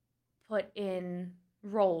get put in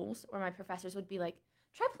roles where my professors would be like,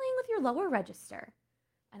 try playing with your lower register,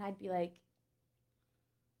 and I'd be like,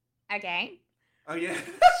 okay, oh yeah,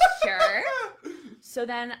 sure. So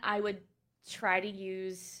then I would try to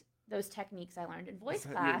use those techniques I learned in voice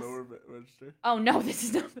class. Your lower register? Oh no, this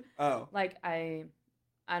is not. Oh, like I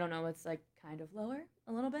don't know. It's like kind of lower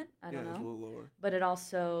a little bit. I don't know. It's a little lower. But it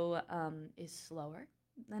also is slower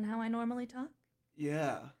than how I normally talk.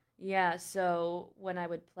 Yeah. Yeah. So when I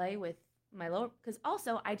would play with my lower, because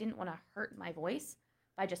also I didn't want to hurt my voice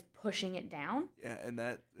by just pushing it down. Yeah, and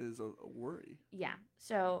that is a worry. Yeah.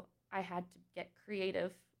 So I had to get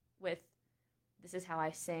creative with, this is how I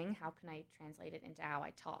sing. How can I translate it into how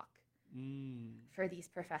I talk? For these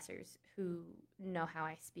professors who know how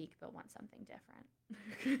I speak but want something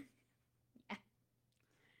different. Yeah.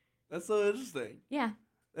 That's so interesting. Yeah.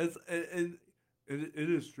 It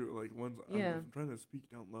is true. Like, I'm trying to speak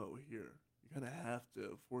down low here, you kind of have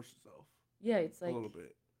to force yourself. Yeah, it's like a little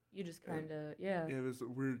bit. You just kind of, yeah. Yeah, it was a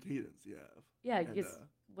weird cadence, yeah. Yeah, And, because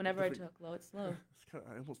whenever I talk low, it's slow.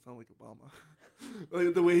 I almost sound like Obama.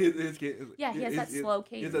 Like the way his cadence. Yeah, he has that slow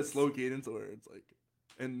cadence. He has that slow cadence where it's like,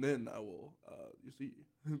 and then I will, you see.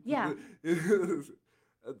 Yeah.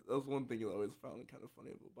 That's one thing I always found kind of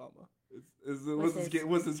funny of Obama.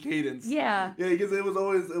 Was his cadence? Yeah. Yeah, because it was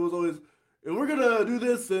always we're gonna do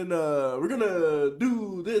this and we're gonna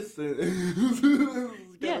do this and it's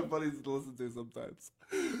kind of funny to listen to sometimes.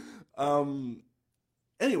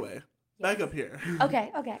 Anyway, back up here.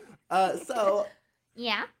 Okay. So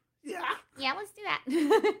yeah, let's do that.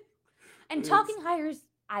 And It's- talking hires,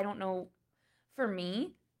 I don't know. For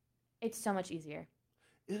me, it's so much easier.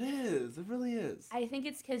 it is. It really is. I think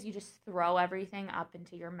it's because you just throw everything up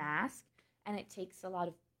into your mask, and it takes a lot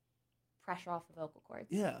of pressure off the vocal cords.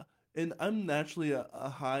 Yeah, and I'm naturally a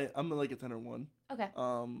high. I'm like a tenor one. Okay.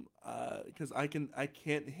 Because I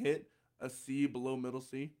can't hit a C below middle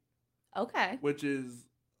C, Okay. which is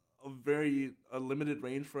a limited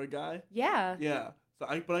range for a guy. Yeah. Yeah. So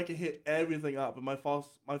but I can hit everything up, but my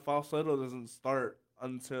falsetto doesn't start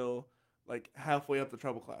until like halfway up the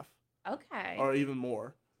treble clef, Okay. or even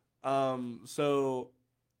more. So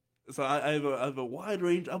I have a wide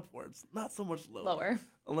range upwards, not so much lower.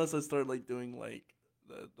 Unless I start like doing like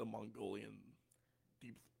the Mongolian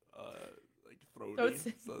deep like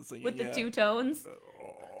throaty singing with the two tones.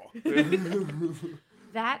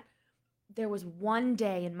 There was one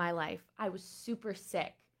day in my life I was super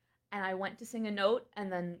sick, and I went to sing a note, and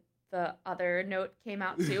then the other note came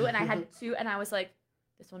out too, and I had two, and I was like,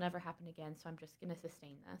 this will never happen again, so I'm just gonna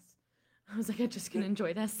sustain this. I was like, I'm just gonna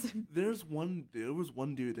enjoy this. There was one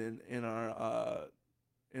dude in our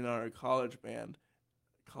college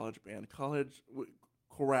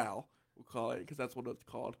chorale, we'll call it, because that's what it's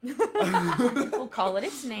called. We'll call it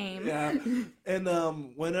its name. Yeah, and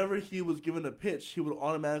whenever he was given a pitch, he would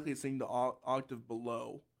automatically sing the octave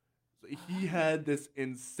below. So he had this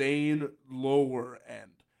insane lower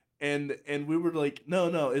end, and we were like,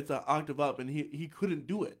 no, it's an octave up, and he couldn't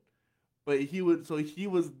do it, but he would. So he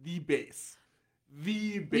was the bass.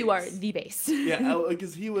 The bass. You are the bass. Yeah,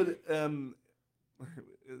 because he would.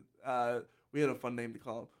 We had a fun name to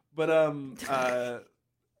call him, but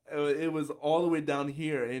it was all the way down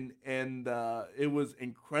here, and it was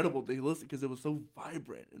incredible to listen because it was so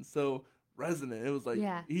vibrant and so resonant. It was like,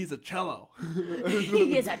 he's a cello.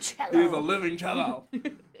 He is a cello. He's a living cello,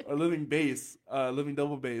 or living bass, living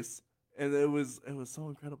double bass, and it was so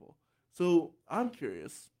incredible. So I'm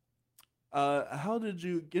curious, how did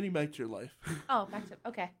you, getting back to your life? Oh, back to,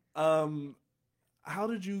 okay. How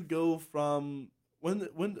did you go from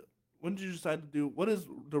when did you decide to do, what is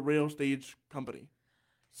the rail stage company?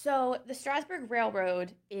 So the Strasburg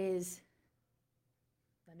Railroad is,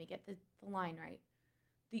 let me get the line right,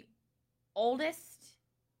 the oldest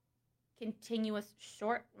continuous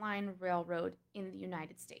short line railroad in the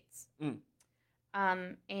United States.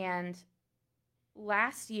 And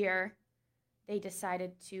last year they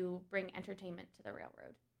decided to bring entertainment to the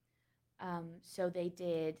railroad. So they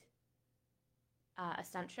did a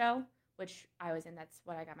stunt show, which I was in. That's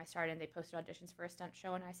what I got my start in. They posted auditions for a stunt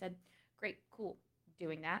show, and I said, great, cool,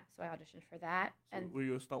 doing that. So I auditioned for that. So and were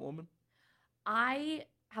you a stunt woman? I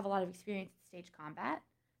have a lot of experience in stage combat.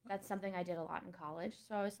 That's something I did a lot in college.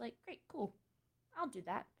 So I was like, great, cool, I'll do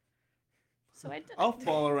that. So I did. I'll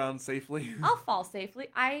fall around safely. I'll fall safely.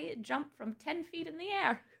 I jumped from 10 feet in the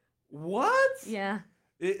air. What? Yeah.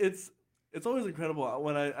 It's always incredible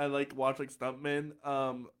when I like watch like stuntmen.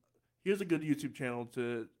 Here's a good YouTube channel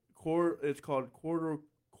it's called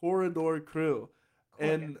Corridor Crew.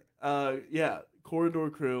 And Corridor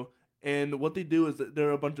Crew. And what they do is that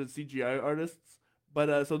they're a bunch of CGI artists,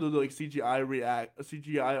 but so they'll do like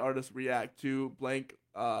CGI artists react to blank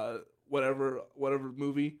whatever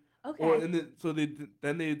movie. Okay.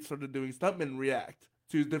 Then they started doing stuntmen react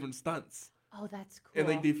to different stunts. Oh, that's cool. And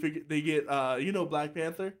like they get Black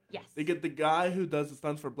Panther? Yes. They get the guy who does the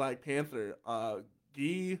stunts for Black Panther,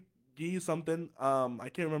 Guy something. I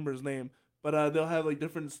can't remember his name, but they'll have like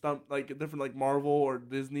different Marvel or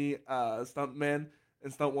Disney stuntmen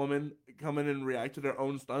and stuntwomen come in and react to their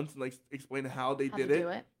own stunts and like explain how they did it. Do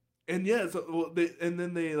it. And yeah,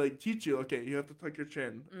 then they like teach you, okay, you have to tuck your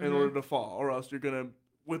chin in order to fall, or else you're gonna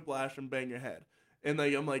whiplash and bang your head. And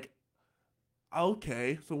like I'm like,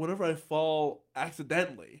 okay, so whenever I fall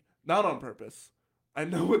accidentally, not on purpose, I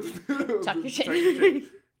know what to do. Tuck your chin.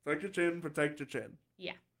 Tuck your chin, protect your chin.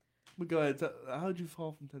 Yeah. But go ahead, how did you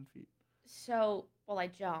fall from 10 feet? So, well, I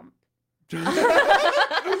jumped.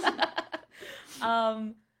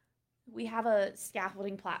 We have a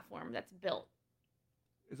scaffolding platform that's built.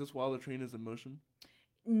 Is this while the train is in motion?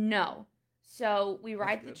 No. So we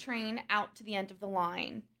ride the good. train out to the end of the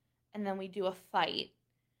line, and then we do a fight,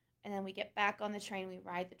 and then we get back on the train. We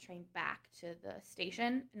ride the train back to the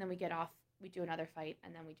station, and then we get off. We do another fight,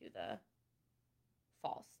 and then we do the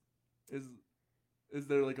falls. Is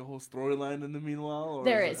there like a whole storyline in the meanwhile? Or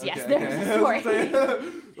There is, yes, there is a story.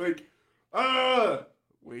 Like,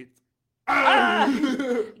 wait.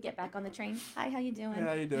 Get back on the train. Hi, how you doing? Hey,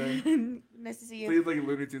 how you doing? Nice to see you. Seems like a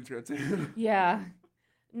Looney Tunes cartoon. Yeah.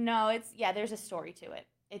 No, there's a story to it.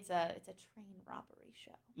 It's a train robbery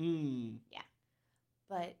show. Yeah.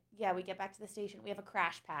 But yeah, we get back to the station. We have a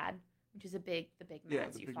crash pad, which is the big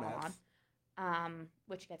mats you fall on.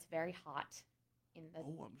 Which gets very hot in the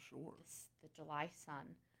I'm sure. the July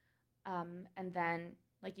sun. And then,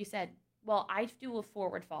 like you said, well, I do a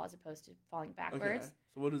forward fall as opposed to falling backwards. Okay.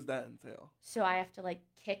 So what does that entail? So I have to like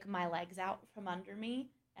kick my legs out from under me,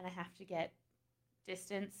 and I have to get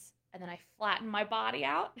distance, and then I flatten my body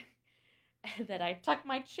out, and then I tuck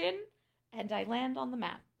my chin, and I land on the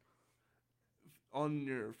mat. On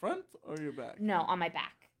your front or your back? No, on my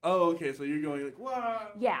back. Oh, okay. So you're going like, wow.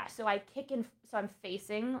 Yeah. So I kick in. So I'm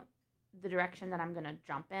facing the direction that I'm gonna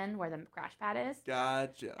jump in, where the crash pad is.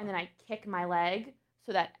 Gotcha. And then I kick my leg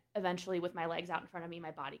so that eventually, with my legs out in front of me,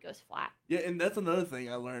 my body goes flat. Yeah, and that's another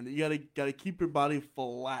thing I learned. You gotta keep your body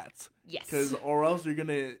flat. Yes. Because or else you're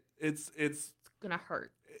gonna it's gonna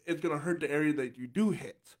hurt. It's gonna hurt the area that you do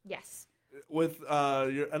hit. Yes. With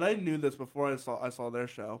and I knew this before I saw their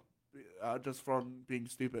show, just from being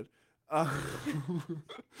stupid. Okay.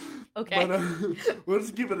 But we'll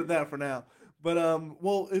just keep it at that for now. But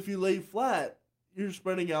well, if you lay flat, you're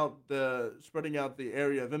spreading out the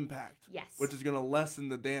area of impact. Yes. Which is gonna lessen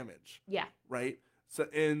the damage. Yeah. Right. So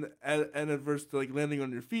and adverse to like landing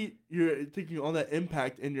on your feet, you're taking all that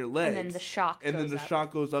impact in your legs. And then the shock.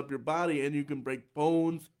 Shock goes up your body, and you can break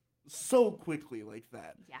bones so quickly like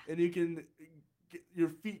that. Yeah. And you can. Your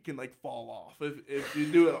feet can like fall off if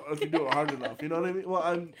you do it hard enough. You know what I mean? Well,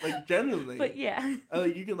 I'm like generally. But yeah.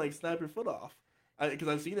 You can like snap your foot off. Because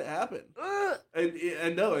I've seen it happen.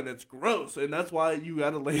 And no, and it's gross, and that's why you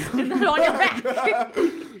gotta lay on your back.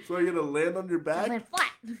 So you're gonna land on your back. Land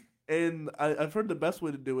flat. And I've heard the best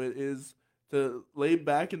way to do it is to lay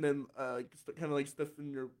back and then kind of like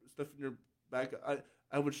stiffen your back.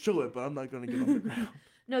 I would show it, but I'm not gonna get on the ground.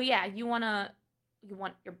 No, yeah, you want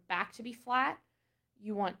your back to be flat.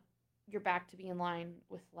 You want your back to be in line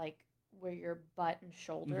with like where your butt and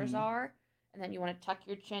shoulders are. And then you want to tuck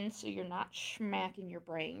your chin so you're not smacking your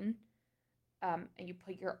brain. And you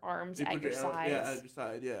put your arms at your sides. Yeah, at your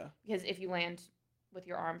side, yeah. Because if you land with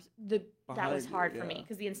your arms, that was hard for me.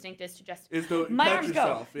 Because the instinct is to just my arms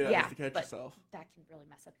yourself. go. Yeah, to catch yourself. That can really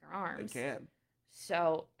mess up your arms. It can.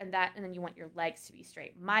 So and then you want your legs to be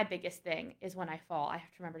straight. My biggest thing is when I fall, I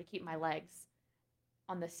have to remember to keep my legs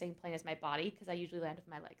on the same plane as my body because I usually land with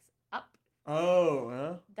my legs up. Oh,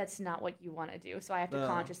 huh? That's not what you want to do. So I have to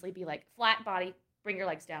consciously be like, flat body, bring your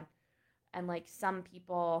legs down. And like some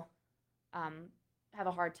people have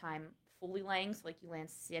a hard time fully laying. So like you land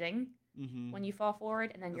sitting when you fall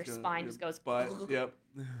forward and then your spine just goes. Butt, yep.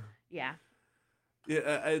 Yeah.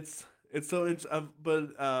 Yeah, it's so interesting.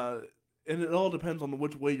 But and it all depends on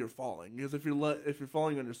which way you're falling. Because if you're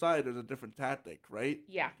falling on your side, there's a different tactic, right?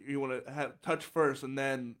 Yeah. You want to touch first and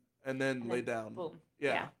then lay down. Boom.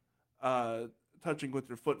 Yeah. Touching with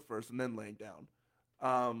your foot first and then laying down.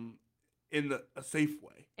 In a safe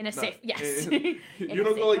way. Yes. You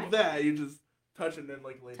don't go like that. You just touch and then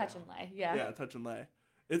like lay down. Touch and lay. Yeah. Yeah, touch and lay.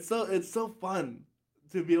 It's so fun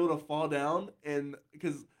to be able to fall down, and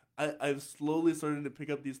because I've slowly started to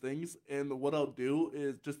pick up these things, and what I'll do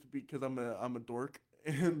is just because I'm a dork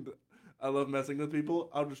and I love messing with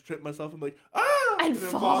people, I'll just trip myself and be like and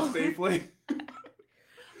then fall safely.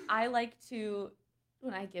 I like to,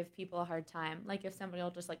 when I give people a hard time, like if somebody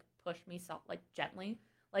will just like push me like gently,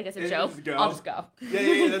 like as a joke, I'll just go.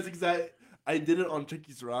 Yeah, that's exactly. I did it on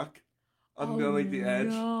Chickies Rock. On like the edge.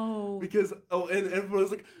 No. Because and everyone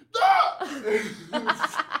was like,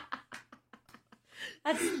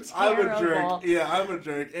 That's terrible. I'm a jerk. Yeah, I'm a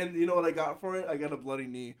jerk. And you know what I got for it? I got a bloody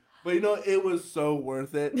knee. But you know, it was so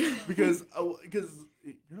worth it because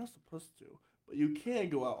you're not supposed to, but you can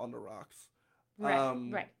go out on the rocks.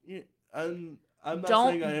 Right. Yeah, I'm not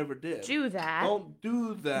saying I ever did. Don't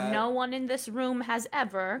do that. No one in this room has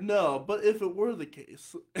ever. No, but if it were the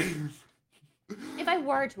case. If I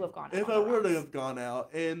were to have gone out. If I were to have gone out,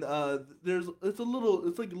 and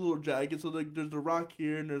it's like a little jagged, so like there's a rock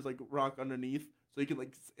here and there's like rock underneath, so you can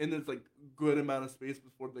like, and there's like good amount of space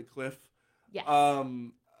before the cliff. Yes.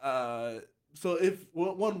 So if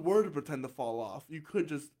one were to pretend to fall off, you could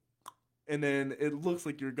just, and then it looks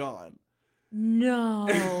like you're gone. No.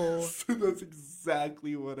 So that's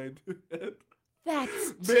exactly what I did.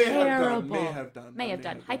 That's May terrible. have done.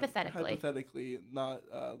 Hypothetically. Hypothetically, not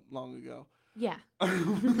long ago. Yeah.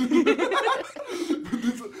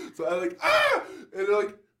 So I like, and they're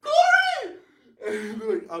like, Corey! And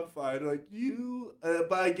they're like, I'm fine. They're like, you,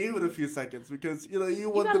 but I gave it a few seconds because, you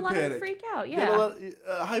want them to panic. Them freak out, yeah.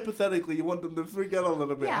 Hypothetically, you want them to freak out a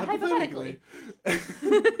little bit. Yeah, hypothetically.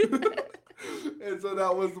 And so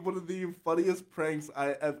that was one of the funniest pranks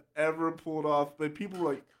I have ever pulled off. But people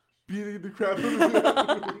were like beating the crap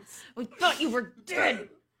out of me. We thought you were dead.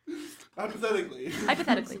 Hypothetically.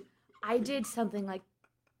 I did something like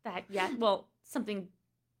that, yeah. Well, something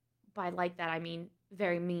by like that, I mean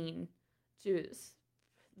very mean to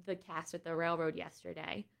the cast at the railroad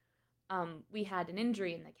yesterday. We had an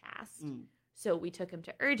injury in the cast, so we took him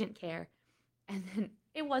to urgent care, and then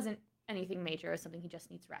it wasn't anything major. It was something he just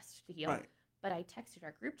needs rest to heal. Right. But I texted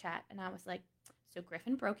our group chat, and I was like, so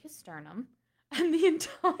Griffin broke his sternum. And the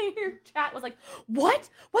entire chat was like, what?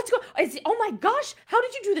 What's going on? Oh my gosh, how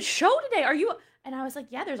did you do the show today? Are you... And I was like,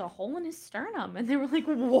 yeah, there's a hole in his sternum. And they were like,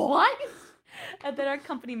 what? And then our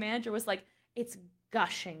company manager was like, it's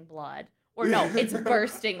gushing blood. Or no, it's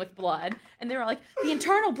bursting with blood. And they were like, the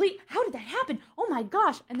internal bleed, how did that happen? Oh my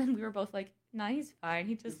gosh. And then we were both like, no, he's fine.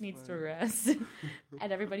 He just needs to rest.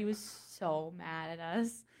 And everybody was so mad at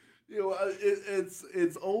us.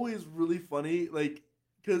 It's always really funny, like,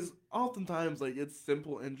 because oftentimes, like, it's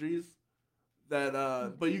simple injuries that,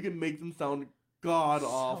 but you can make them sound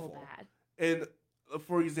god-awful. So bad. And,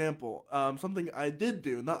 for example, something I did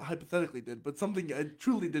do, not hypothetically did, but something I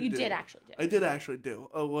truly did do. You did actually do. I did actually do,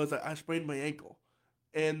 was I sprained my ankle.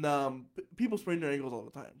 And people sprain their ankles all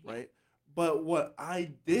the time, right? But what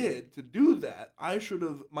I did to do that,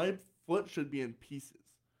 my foot should be in pieces.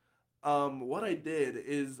 What I did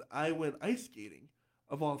is I went ice skating,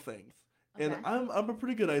 of all things. Okay. And I'm a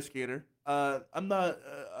pretty good ice skater. I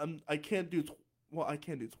can't do I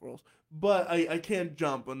can do twirls, but I can't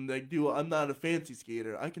jump and I'm not a fancy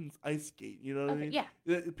skater. I can ice skate, you know what I mean? Yeah.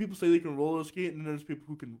 People say they can roller skate, and then there's people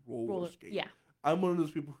who can roller skate. Yeah. I'm one of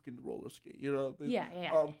those people who can roller skate, you know? Yeah.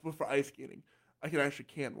 But for ice skating, I can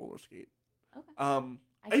roller skate. Okay.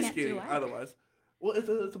 Ice skating, otherwise. Well,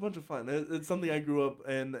 it's a bunch of fun. It's something I grew up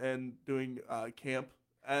and doing camp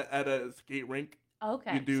at a skate rink.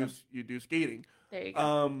 Okay. You do skating. There you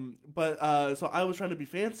go. So I was trying to be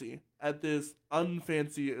fancy at this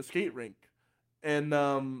unfancy skate rink, and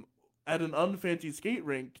at an unfancy skate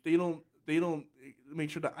rink, they don't make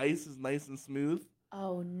sure the ice is nice and smooth.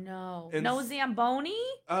 Oh no! And no Zamboni?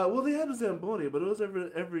 Well, they had a Zamboni, but it was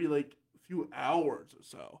every like few hours or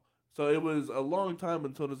so. So it was a long time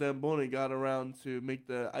until the Zamboni got around to make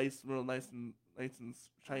the ice real nice and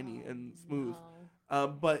shiny and smooth. No.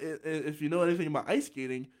 But if you know anything about ice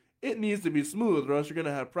skating, it needs to be smooth, or else you're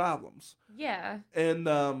gonna have problems. Yeah.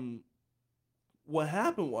 And what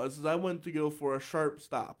happened was I went to go for a sharp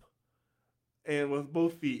stop, and with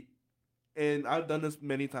both feet, and I've done this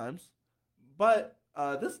many times, but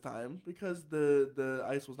this time because the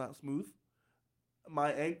ice was not smooth,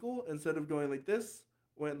 my ankle, instead of going like this,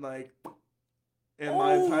 went like, and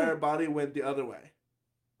my entire body went the other way.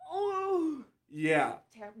 Oh. Yeah.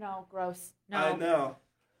 No, gross. No. I know.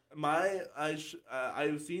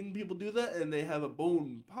 I've seen people do that, and they have a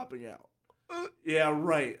bone popping out. Yeah,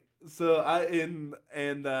 right. So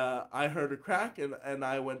I heard a crack, and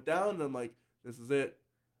I went down, and I'm like, this is it.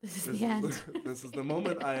 This is the end. This is the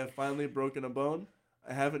moment. I have finally broken a bone.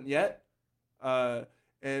 I haven't yet. But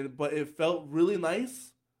it felt really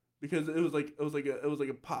nice because it was like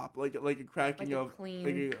a pop, like a cracking of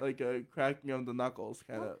like a cracking of the knuckles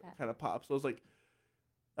kind of pop. So it was like,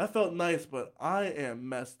 that felt nice, but I am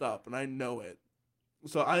messed up, and I know it.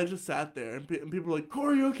 So I just sat there, and people were like,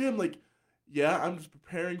 Corey, you okay? I'm like, yeah, I'm just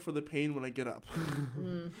preparing for the pain when I get up.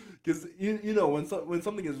 Because, you know, when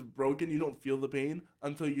something is broken, you don't feel the pain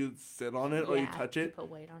until you sit on it or you touch it. Put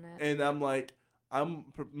weight on it. And I'm like,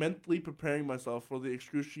 mentally preparing myself for the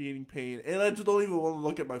excruciating pain. And I just don't even want to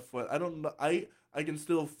look at my foot. I don't know. I can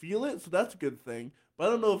still feel it, so that's a good thing. But I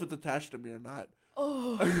don't know if it's attached to me or not.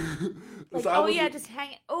 Oh. So just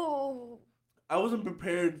hang it. Oh. I wasn't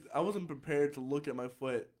prepared to look at my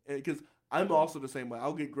foot, because I'm also the same way.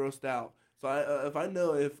 I'll get grossed out. So if I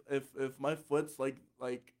know if my foot's like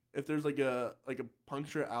if there's like a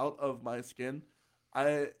puncture out of my skin,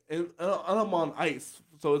 and I'm on ice,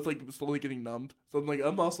 so it's like slowly getting numbed. So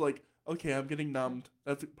I'm also like, okay, I'm getting numbed.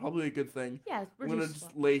 That's probably a good thing. Yeah, I'm gonna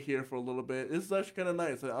just lay here for a little bit. This is actually kind of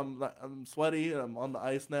nice. I'm sweaty, and I'm on the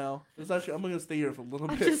ice now. I'm gonna stay here for a little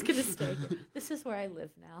bit. I'm just gonna stay here. This is where I live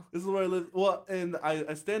now. This is where I live. Well, and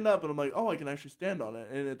I stand up, and I'm like, oh, I can actually stand on it,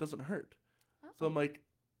 and it doesn't hurt. So I'm like,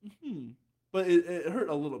 but it hurt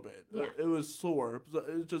a little bit. Yeah. It was sore. So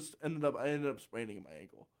it just I ended up spraining my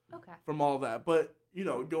ankle. Okay. From all that, but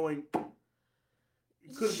going,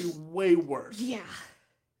 it could be way worse. Yeah.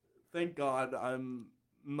 Thank God I'm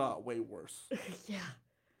not way worse. Yeah.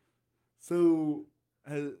 So,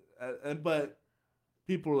 but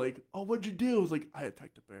people were like, "Oh, what'd you do?" I was like, "I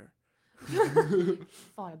attacked a bear."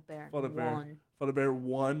 Fought a bear. Fought a bear. Won. Fought a bear.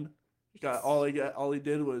 Won. All he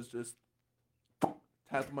did was just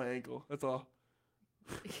tap my ankle. That's all.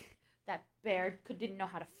 That bear didn't know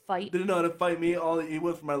how to fight. Didn't know how to fight me. He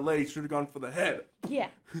went for my legs. Should have gone for the head. Yeah.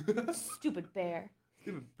 Stupid bear.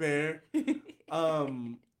 Stupid bear.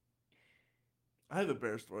 I have a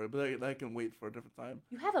bear story, but that can wait for a different time.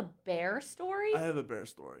 You have a bear story? I have a bear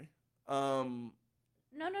story.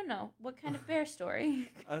 No. What kind of bear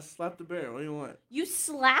story? I slapped a bear. What do you want? You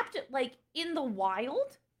slapped it, like, in the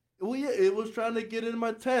wild? Well, yeah, it was trying to get in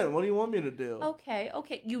my tent. What do you want me to do? Okay.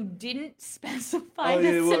 You didn't specify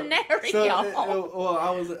the scenario.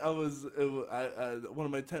 One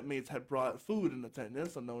of my tent mates had brought food in the tent.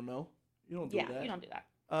 That's a no-no. You don't do that. Yeah, you don't do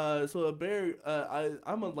that. So a bear,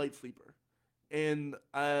 I'm a light sleeper. And,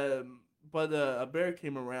 but a bear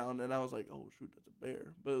came around, and I was like, oh, shoot, that's a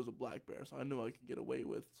bear. But it was a black bear, so I knew I could get away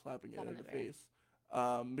with slapping it in the face.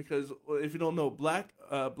 Because if you don't know, black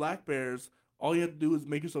bears, all you have to do is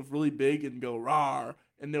make yourself really big and go rawr,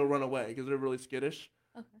 and they'll run away because they're really skittish.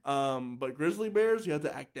 Okay. But grizzly bears, you have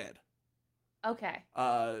to act dead. Okay.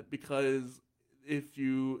 Because if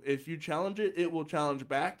you challenge it, it will challenge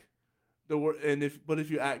back. But if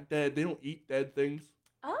you act dead, they don't eat dead things.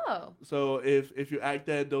 Oh. So if you act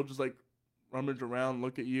dead, they'll just like rummage around,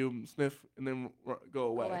 look at you, sniff, and then go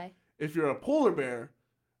away. If you're a polar bear,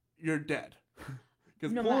 you're dead.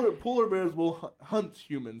 Because polar bears will hunt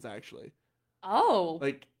humans, actually. Oh.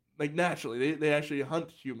 Like naturally, they actually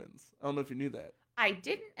hunt humans. I don't know if you knew that. I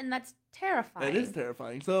didn't, and that's terrifying. That is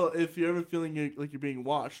terrifying. So if you're ever feeling like you're being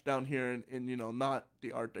watched down here in not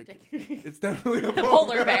the Arctic, it's definitely a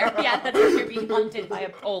polar bear. Yeah, that's if you're being hunted by a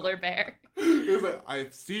polar bear. He's like,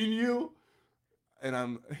 I've seen you,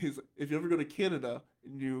 and if you ever go to Canada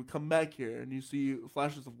and you come back here and you see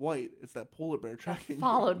flashes of white, it's that polar bear tracking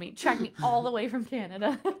you. Tracked me all the way from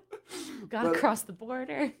Canada. Got across the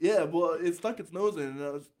border. Yeah, well, it stuck its nose in,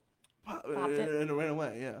 and it ran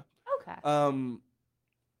away. Yeah. Okay.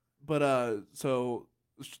 So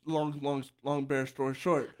long bear story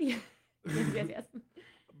short. Yeah. Yes.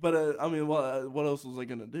 But I mean, what else was I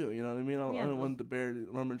gonna do? You know what I mean? I don't want the bear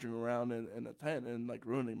rummaging around in a tent and like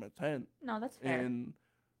ruining my tent. No, that's fair. And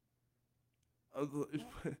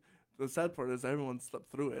the sad part is everyone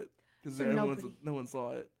slept through it because no one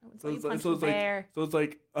saw it. So it's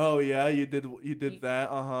like, oh yeah, you did that.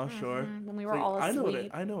 Sure. When we were all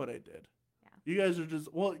asleep. I know what I did. Yeah. You guys are just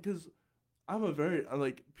because I'm a very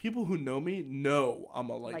people who know me know I'm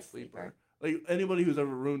a light sleeper. Like anybody who's ever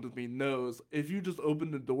roomed with me knows if you just open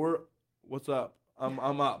the door, what's up?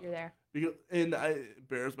 I'm up. You're there.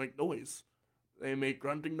 Bears make noise. They make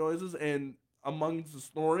grunting noises, and amongst the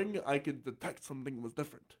snoring, I could detect something was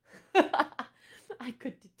different. I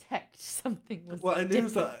could detect something was different. Well, I knew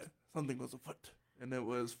something was afoot, and it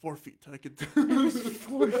was 4 feet. I could. It was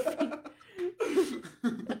 4 feet.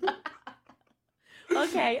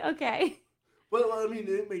 Okay. Well, I mean,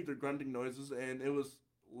 it made the grunting noises, and it was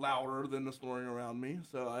louder than the snoring around me.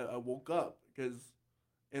 So I woke up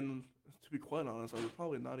and to be quite honest, I was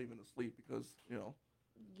probably not even asleep because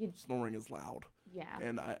snoring is loud. Yeah.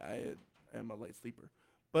 And I am a light sleeper.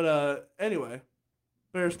 But anyway,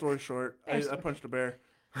 bear story short. I punched a bear.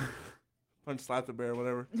 Slapped a bear,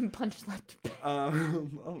 whatever. Slapped a bear. I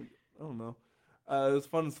don't know. It was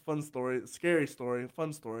fun story, scary story,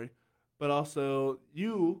 fun story. But also,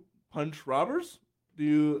 you punch robbers? Do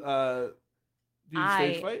you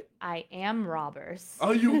stage fight? I am robbers.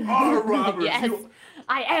 Oh, you are robbers. Yes,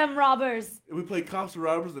 I am robbers. We play cops and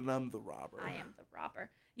robbers, and I'm the robber. I am the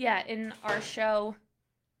robber. Yeah, in our show,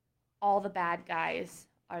 all the bad guys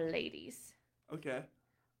are ladies. Okay.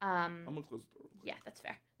 I'm gonna close the door. Yeah, that's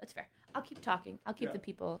fair. I'll keep talking. I'll keep the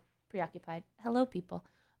people preoccupied. Hello, people.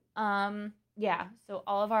 Yeah. So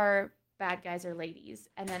all of our bad guys are ladies,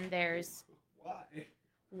 and then there's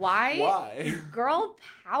why? Girl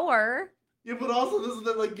power. Yeah, but also doesn't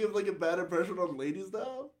that give a bad impression on ladies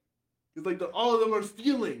though? It's all of them are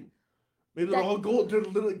stealing. Maybe they're all gold. They're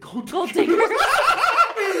literally gold diggers.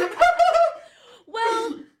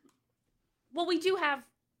 Well, we do have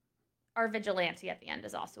our vigilante at the end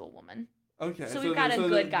is also a woman. Okay. So we've got a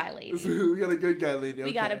good guy lady. We got a good guy lady. Okay.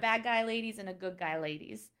 We got a bad guy ladies and a good guy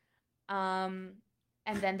ladies. And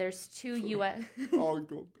then there's two U.S. All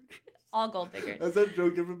gold diggers. All gold diggers. Has that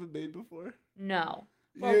joke ever been made before? No.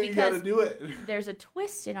 Well, you gotta do it. There's a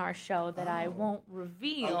twist in our show that I won't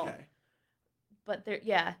reveal. Okay. But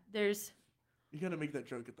there's. You gotta make that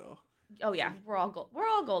joke though. Oh yeah, we're all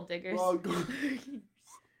gold diggers. We're all gold.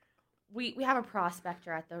 we have a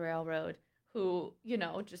prospector at the railroad who,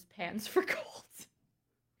 just pans for gold.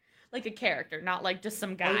 Like a character, not like just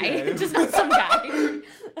some guy. Okay. Just not some guy.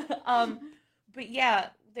 But yeah,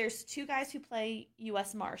 there's two guys who play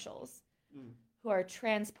U.S. Marshals who are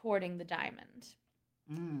transporting the diamond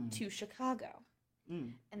to Chicago.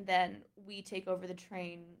 And then we take over the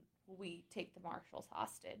train, we take the Marshals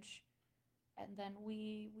hostage, and then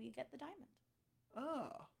we get the diamond.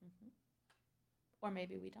 Ah. Or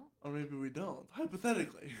maybe we don't. Or maybe we don't.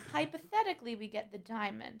 Hypothetically. Hypothetically, we get the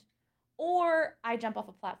diamond. Or I jump off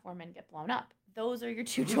a platform and get blown up. Those are your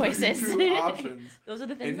two choices. Two options. Those are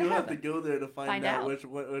the things and that happen. And you have to go there to find out which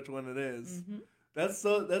one it is. That's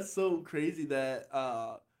so crazy that,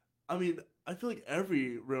 I feel like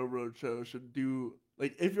every railroad show should do,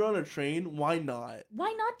 like, if you're on a train, why not?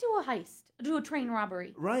 Why not do a heist? Do a train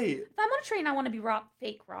robbery? Right. If I'm on a train, I want to be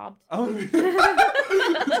fake robbed. I want to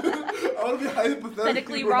be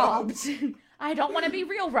hypothetically robbed. I don't want to be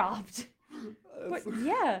real robbed. But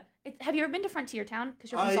yeah. Have you ever been to Frontier Town?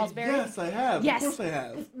 Because you're from Salisbury? Yes, I have. Yes. Of course I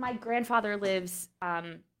have. My grandfather lives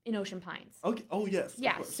in Ocean Pines. Okay. Oh, yes.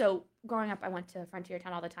 Yeah, so growing up, I went to Frontier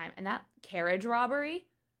Town all the time. And that carriage robbery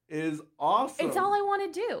is awesome. It's all I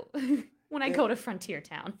want to do when I go to Frontier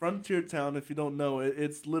Town. Frontier Town, if you don't know,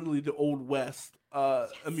 it's literally the Old West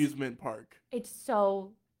amusement park. It's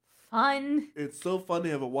so fun. It's so fun. They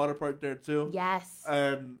have a water park there, too. Yes.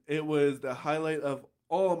 And it was the highlight of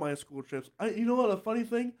all of my school trips. You know what? A funny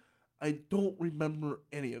thing? I don't remember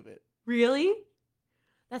any of it. Really?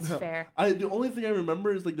 That's fair. The only thing I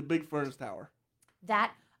remember is like the big furnace tower.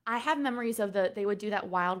 That I have memories of they would do that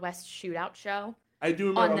Wild West shootout show. I do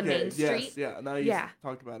remember on the main street. Yes, yeah. Now you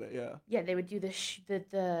talked about it. Yeah. Yeah, they would do the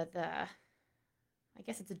I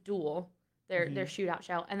guess it's a duel. Their shootout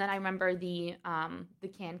show, and then I remember the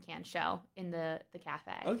can show in the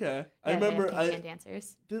cafe. Okay, I remember can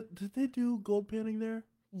dancers. Did they do gold panning there?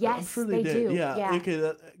 Yes, I'm sure they did. do. Yeah.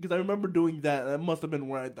 Okay, because I remember doing that. That must have been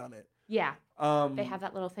where I'd done it. Yeah. They have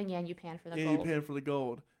that little thing, and you pan for the gold. Yeah, you pan for the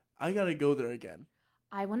gold. I gotta go there again.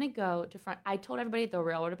 I want to go to I told everybody at the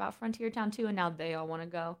railroad about Frontier Town too, and now they all want to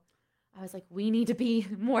go. I was like, we need to be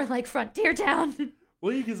more like Frontier Town.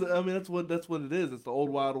 Well, because that's what it is. It's the old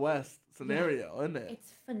Wild West scenario, isn't it?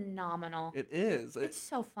 It's phenomenal. It is. It's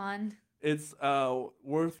so fun. It's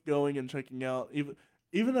worth going and checking out.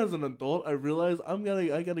 Even as an adult, I realize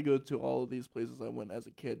I gotta go to all of these places I went as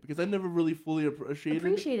a kid because I never really fully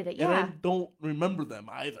appreciated it. Yeah. And I don't remember them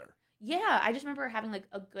either. Yeah, I just remember having like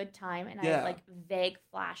a good time, and I had like vague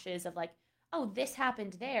flashes of like, oh, this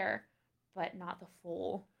happened there, but not the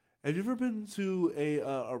full. Have you ever been to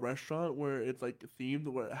a restaurant where it's like themed,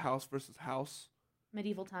 where house versus house?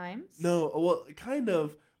 Medieval times? No, well, kind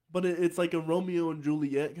of, but it's like a Romeo and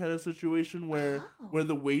Juliet kind of situation where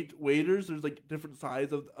the waiters, there's like different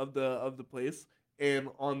sides of the place, and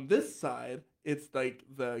on this side it's like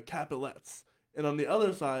the Capulets. And on the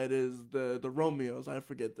other side is the Romeos. I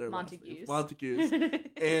forget their Montagues. Montagues.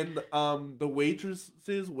 And the waiters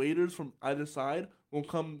from either side will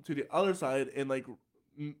come to the other side and like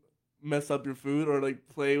mess up your food or like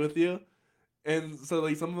play with you. And so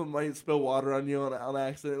like some of them might spill water on you on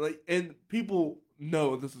accident. Like, and people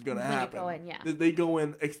know this is gonna happen. They go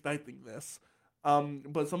in expecting this.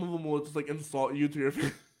 But some of them will just like insult you to your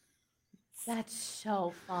face. That's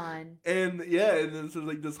so fun. And yeah, and then there's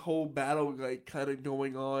like this whole battle like kind of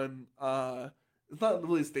going on. It's not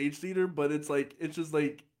really stage theater, but it's just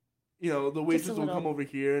like, the waitress will come over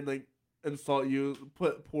here and like insult you,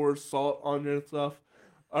 pour salt on your stuff,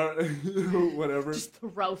 or whatever. Just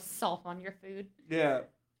throw salt on your food. Yeah,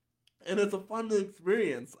 and it's a fun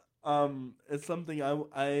experience. It's something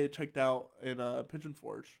I checked out in Pigeon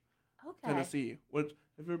Forge, Tennessee.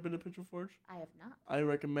 Have you ever been to Pigeon Forge? I have not. I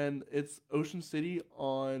recommend. It's Ocean City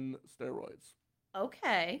on steroids.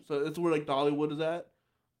 Okay. So it's where like Dollywood is at.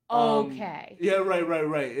 Okay. Yeah,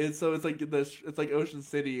 right. It's like Ocean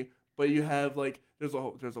City, but you have like there's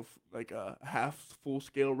a half full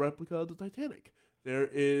scale replica of the Titanic. There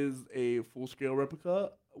is a full scale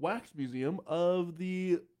replica wax museum of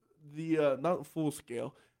the not full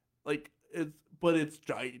scale, but it's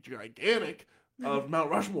gigantic of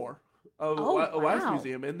Mount Rushmore. A wax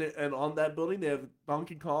museum, and on that building they have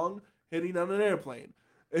Donkey Kong hitting on an airplane,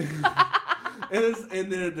 and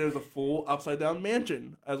there's a full upside down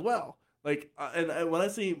mansion as well. Like, and when I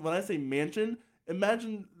say mansion,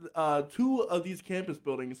 Imagine 2 of these campus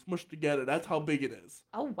buildings smushed together. That's how big it is.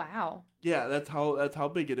 Oh wow. Yeah, that's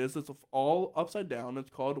how big it is. It's all upside down. It's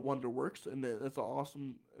called Wonderworks, and it's an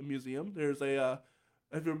awesome museum. There's a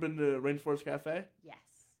have you ever been to Rainforest Cafe? Yes.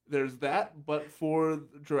 There's that, but for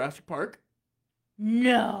Jurassic Park.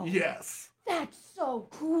 No. Yes. That's so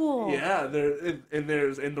cool. Yeah, and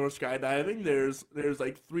there's indoor skydiving. There's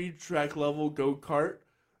like 3-track level go-kart,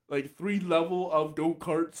 like 3 level of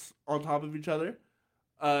go-karts on top of each other.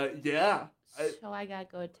 Yeah. So I gotta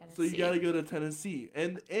go to Tennessee. So you gotta go to Tennessee,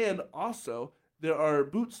 and also there are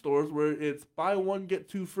boot stores where it's buy one get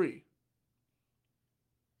 2 free.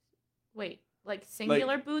 Wait, like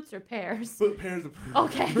singular boots or pairs? Pairs of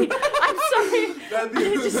Okay, I'm sorry. that'd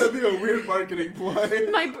be a weird marketing play.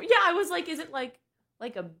 I was like, is it like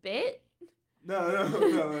a bit? No.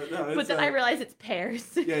 But then I realized it's pairs.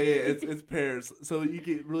 Yeah, it's pairs. So you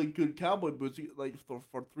get really good cowboy boots, like for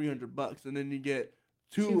 $300, and then you get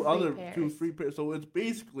two free pairs. So it's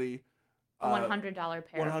basically $100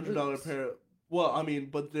 pair. $100 pair. Well, I mean,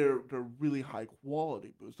 but they're really high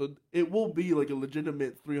quality boots. So it will be like a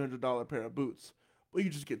legitimate $300 pair of boots, but you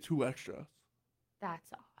just get 2 extras.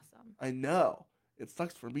 That's awesome. I know. It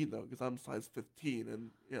sucks for me though, because I'm size 15,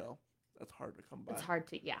 and that's hard to come by. It's hard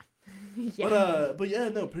to, yeah. But yeah,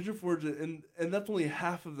 no, Pigeon Forge, and that's only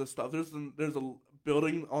half of the stuff. There's a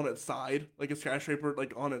building on its side, like a skyscraper,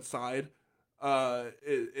 like on its side. And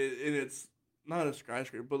it's not a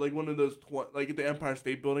skyscraper, but like one of those like the Empire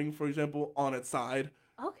State Building, for example, on its side.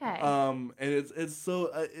 Okay. And it's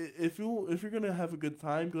so if you're gonna have a good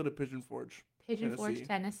time, go to Pigeon Forge. Pigeon Forge,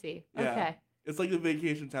 Tennessee. Yeah. Okay. It's like the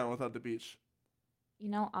vacation town without the beach.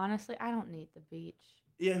 Honestly, I don't need the beach.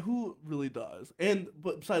 Yeah, who really does?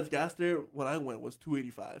 But besides gas there, when I went was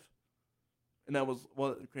 $2.85, and that was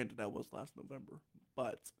granted that was last November,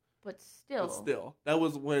 but still, that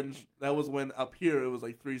was when up here it was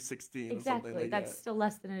like $3.16 or something like that's that. still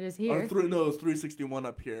less than it is here. It was $3.61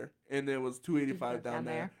 up here, and it was $2.85 down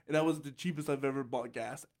there, and that was the cheapest I've ever bought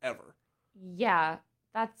gas ever. Yeah,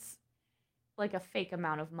 that's like a fake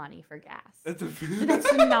amount of money for gas. That's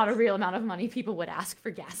not a real amount of money people would ask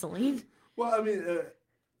for gasoline. Well, I mean,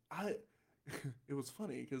 it was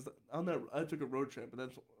funny because I took a road trip,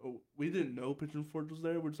 and we didn't know Pigeon Forge was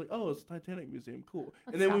there. We're just like, oh, it's a Titanic museum, cool.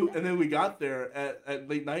 And then we got there at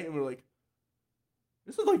late night, and we're like,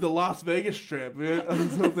 this is like the Las Vegas trip, man, or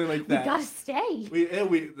something like that. We gotta stay.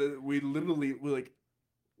 We literally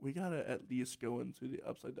we gotta at least go into the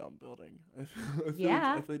upside down building. I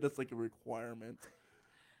feel like that's like a requirement.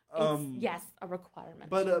 Yes, a requirement.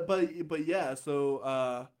 But yeah.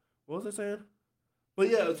 So what was I saying? But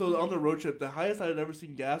yeah, so on the road trip, the highest I had ever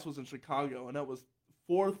seen gas was in Chicago, and that was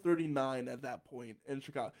 $4.39 at that point in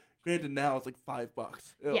Chicago. Granted, now it's like $5,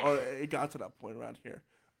 or it got to that point around here.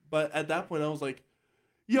 But at that point, I was like,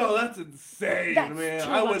 "Yo, that's insane, man!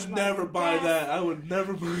 I would never buy that. I would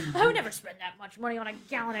never spend that much money on a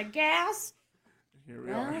gallon of gas." Here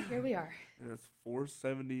we are. Here we are. And it's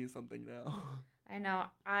 $4.70 something now. I know.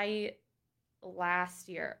 Last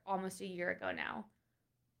year, almost a year ago now,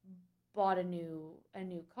 bought a new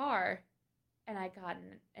car, and I got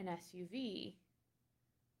an SUV.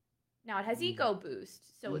 Now it has EcoBoost,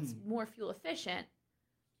 so it's more fuel efficient.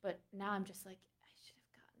 But now I'm just like, I should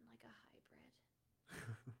have gotten like a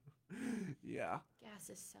hybrid. Yeah. Gas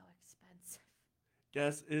is so expensive.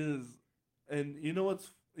 Gas is, and you know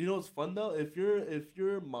what's fun though? If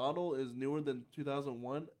your model is newer than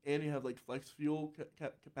 2001 and you have like flex fuel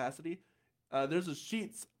capacity. There's a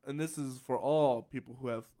Sheetz, and this is for all people who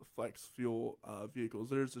have flex fuel vehicles.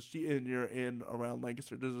 There's a Sheetz in around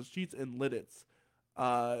Lancaster. There's a Sheetz in Lidditz.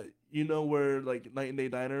 You know where like Night and Day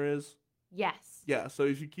Diner is? Yes. Yeah. So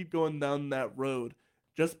if you keep going down that road,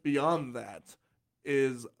 just beyond that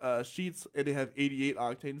is Sheetz, and they have 88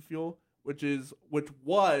 octane fuel, which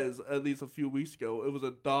was at least a few weeks ago. It was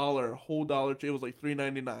whole dollar. It was like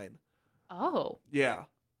 $3.99. Oh. Yeah,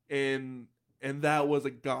 and that was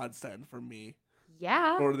a godsend for me.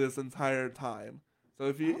 Yeah. For this entire time. So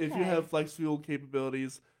if you have flex fuel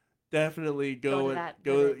capabilities, definitely go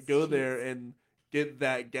there and get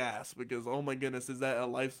that gas, because oh my goodness, is that a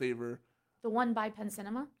lifesaver? The one by Penn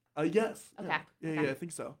Cinema? Yes. Okay. Yeah, I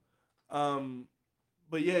think so.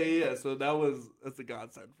 But yeah. So that's a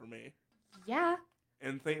godsend for me. Yeah.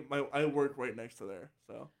 And I work right next to there,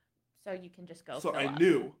 so. So you can just go. So I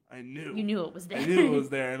knew. You knew it was there. I knew it was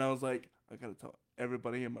there, and I was like, I gotta tell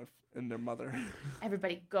everybody and their mother.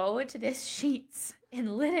 Everybody, go to this Sheetz in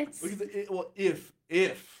Lidditz. Because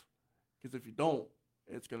if you don't,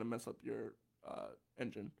 it's gonna mess up your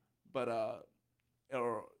engine. But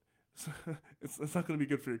or it's not gonna be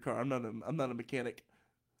good for your car. I'm not a mechanic.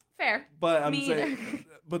 Fair. But I'm Me saying, either.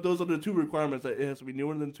 but those are the two requirements. That it has to be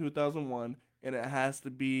newer than 2001, and it has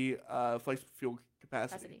to be flex fuel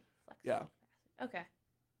capacity. Yeah. Okay.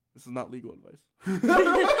 This is not legal advice.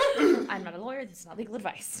 I'm not a lawyer. This is not legal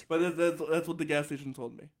advice. But that's what the gas station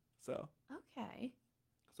told me. So. Okay.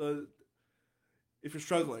 So, if you're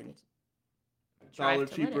struggling, Drive dollar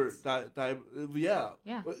to cheaper. Yeah.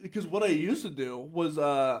 Yeah. Because what I used to do was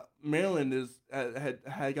Maryland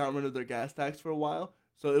had gotten rid of their gas tax for a while,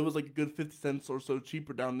 so it was like a good 50 cents or so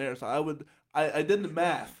cheaper down there. So I did the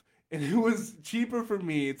math, and it was cheaper for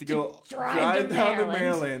me to go drive down to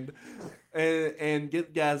Maryland and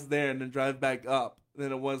get gas there and then drive back up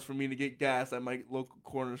than it was for me to get gas at my local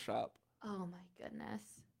corner shop. Oh my goodness.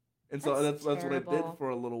 And so that's what I did for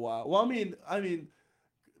a little while. Well, I mean, I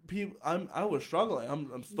was struggling.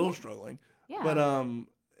 I'm still struggling. Yeah. But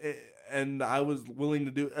and I was willing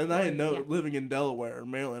to do. And I had living in Delaware or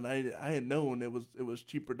Maryland. I had known it was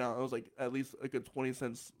cheaper down. It was like at least like a 20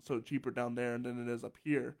 cents so cheaper down there than it is up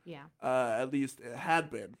here. Yeah. At least it had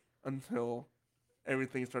been until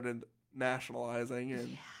everything started nationalizing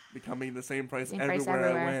and becoming the same price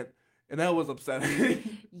everywhere I went, and that was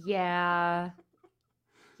upsetting. Yeah.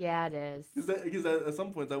 Yeah, it is. Because at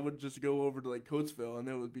some points I would just go over to like Coatesville and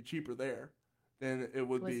it would be cheaper there than it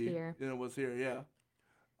would be here. than it was here. Yeah.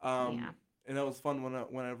 And that was fun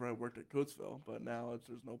whenever I worked at Coatesville, but now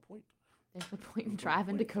there's no point. There's no point in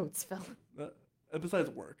driving to Coatesville. Besides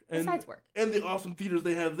work. And the awesome theaters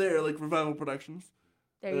they have there, like Revival Productions.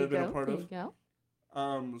 There you go.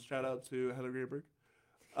 Shout out to Heather Grayberg.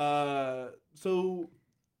 So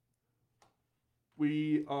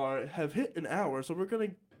we have hit an hour, so we're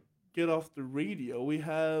gonna get off the radio. We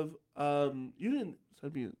have you didn't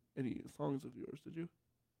send me any songs of yours, did you?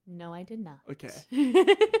 No, I did not. Okay.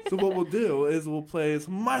 So what we'll do is we'll play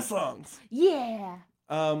some of my songs. Yeah.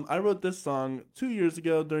 I wrote this song 2 years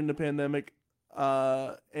ago during the pandemic,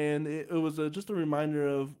 and it was just a reminder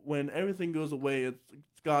of when everything goes away,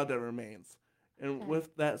 it's God that remains. And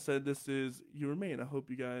with that said, this is You Remain. I hope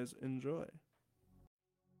you guys enjoy.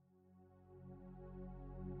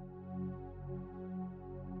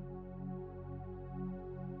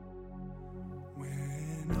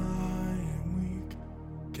 When I am weak,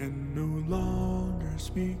 can no longer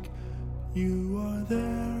speak, you are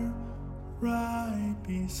there, right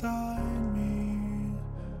beside me.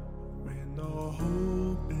 When all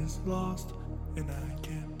hope is lost, and I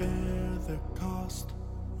can't bear the cost,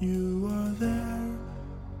 you are there,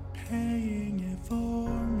 paying it for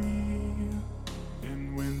me.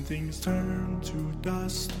 And when things turn to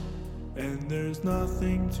dust, and there's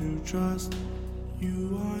nothing to trust,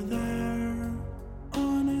 you are there,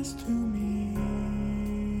 honest to me.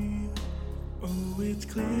 Oh, it's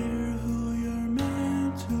clear who you're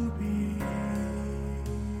meant to be.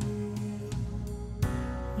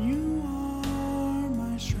 You are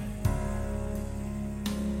my strength.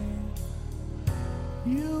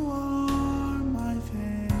 You are my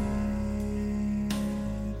faith.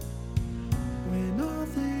 When all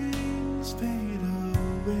things fade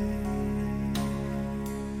away,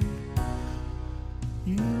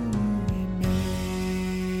 you remain.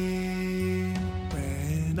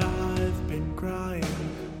 When I've been crying,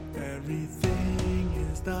 everything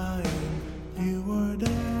is dying, you are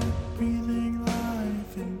there, breathing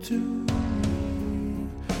life into me.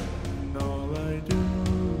 And all I do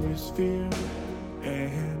is fear,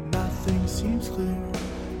 and nothing seems clear.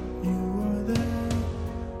 You are there,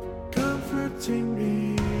 comforting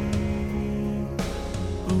me.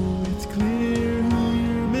 Oh, it's clear who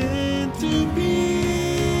you're meant to be.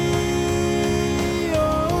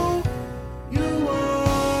 Oh, you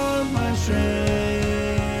are my strength.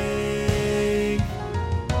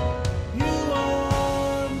 You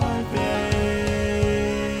are my faith.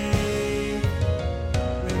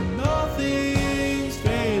 When all things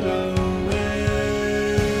fade away,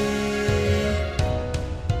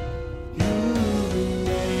 you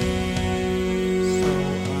remain. So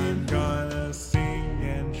I'm gonna sing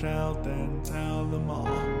and shout and tell them all.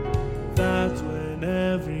 That's when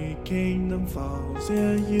every kingdom falls.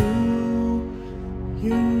 Yeah, you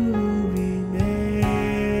remain.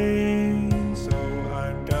 So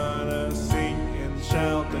I'm gonna sing and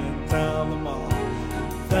shout and tell them all.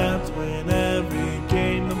 That's when every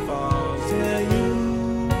kingdom falls. Yeah,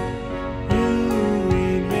 you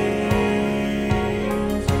remain.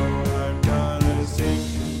 So I'm gonna sing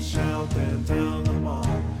and shout and tell them all.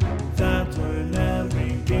 That's when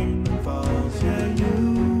every kingdom falls. Yeah,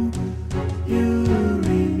 you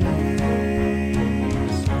remain.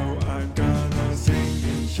 So I'm gonna sing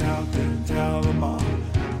and shout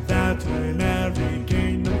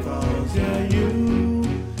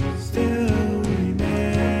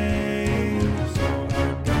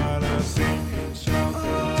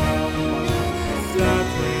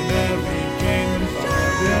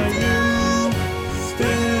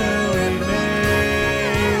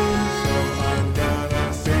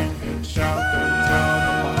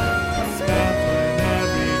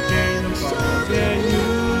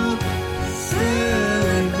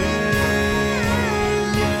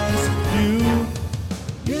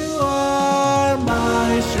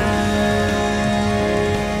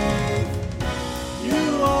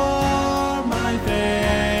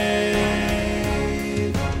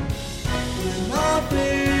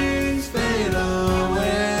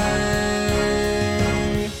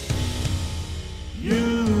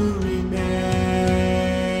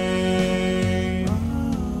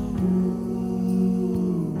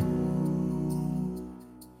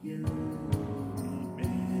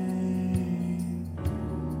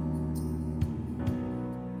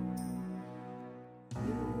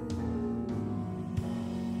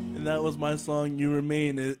and that was my song "You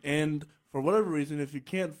Remain." And for whatever reason, if you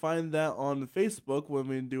can't find that on Facebook when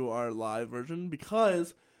we do our live version,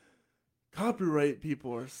 because copyright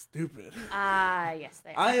people are stupid. Yes,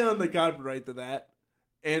 they are. I own the copyright to that,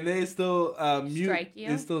 and they still mute. Strike you?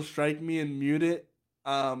 They still strike me and mute it.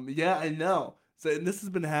 Yeah, I know. So and this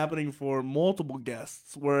has been happening for multiple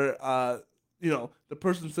guests, where the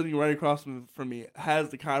person sitting right across from me has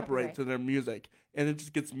the copyright to their music, and it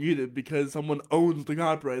just gets muted because someone owns the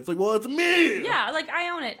copyright. It's like, well, it's me. Yeah, like I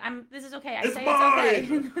own it. This is okay. It's say mine.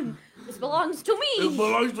 It's okay. This belongs to me. It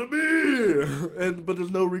belongs to me. But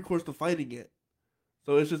there's no recourse to fighting it.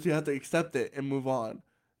 So it's just you have to accept it and move on.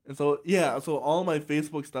 And so yeah, so all my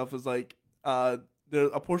Facebook stuff is like there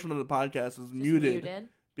a portion of the podcast is muted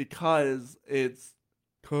because it's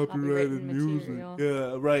copyrighted music. Material.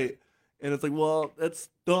 Yeah, right. And it's like, well, that's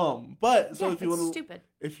dumb. But so stupid.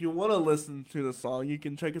 If you want to listen to the song, you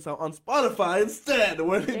can check us out on Spotify instead,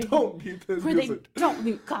 where they don't mute the music. They don't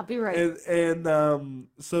mute copyright. And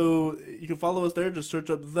so you can follow us there. Just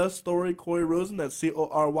search up The Story Corey Rosen. That's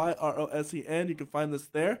CORYROSEN. You can find us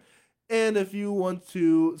there. And if you want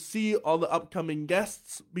to see all the upcoming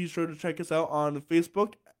guests, be sure to check us out on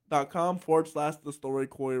Facebook.com/The Story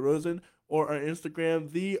Corey Rosen, or our Instagram,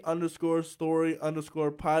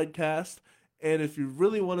 _story_podcast. And if you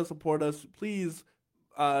really want to support us, please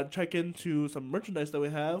check into some merchandise that we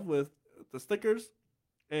have with the stickers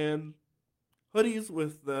and hoodies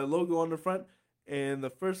with the logo on the front and the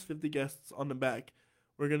first 50 guests on the back.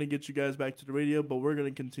 We're going to get you guys back to the radio, but we're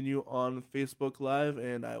going to continue on Facebook Live,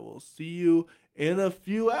 and I will see you in a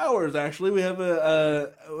few hours. Actually, we have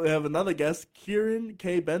another guest, Kieran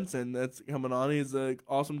K. Benson, that's coming on. He's an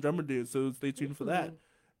awesome drummer dude, so stay tuned for that.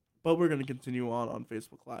 But we're going to continue on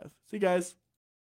Facebook Live. See you guys.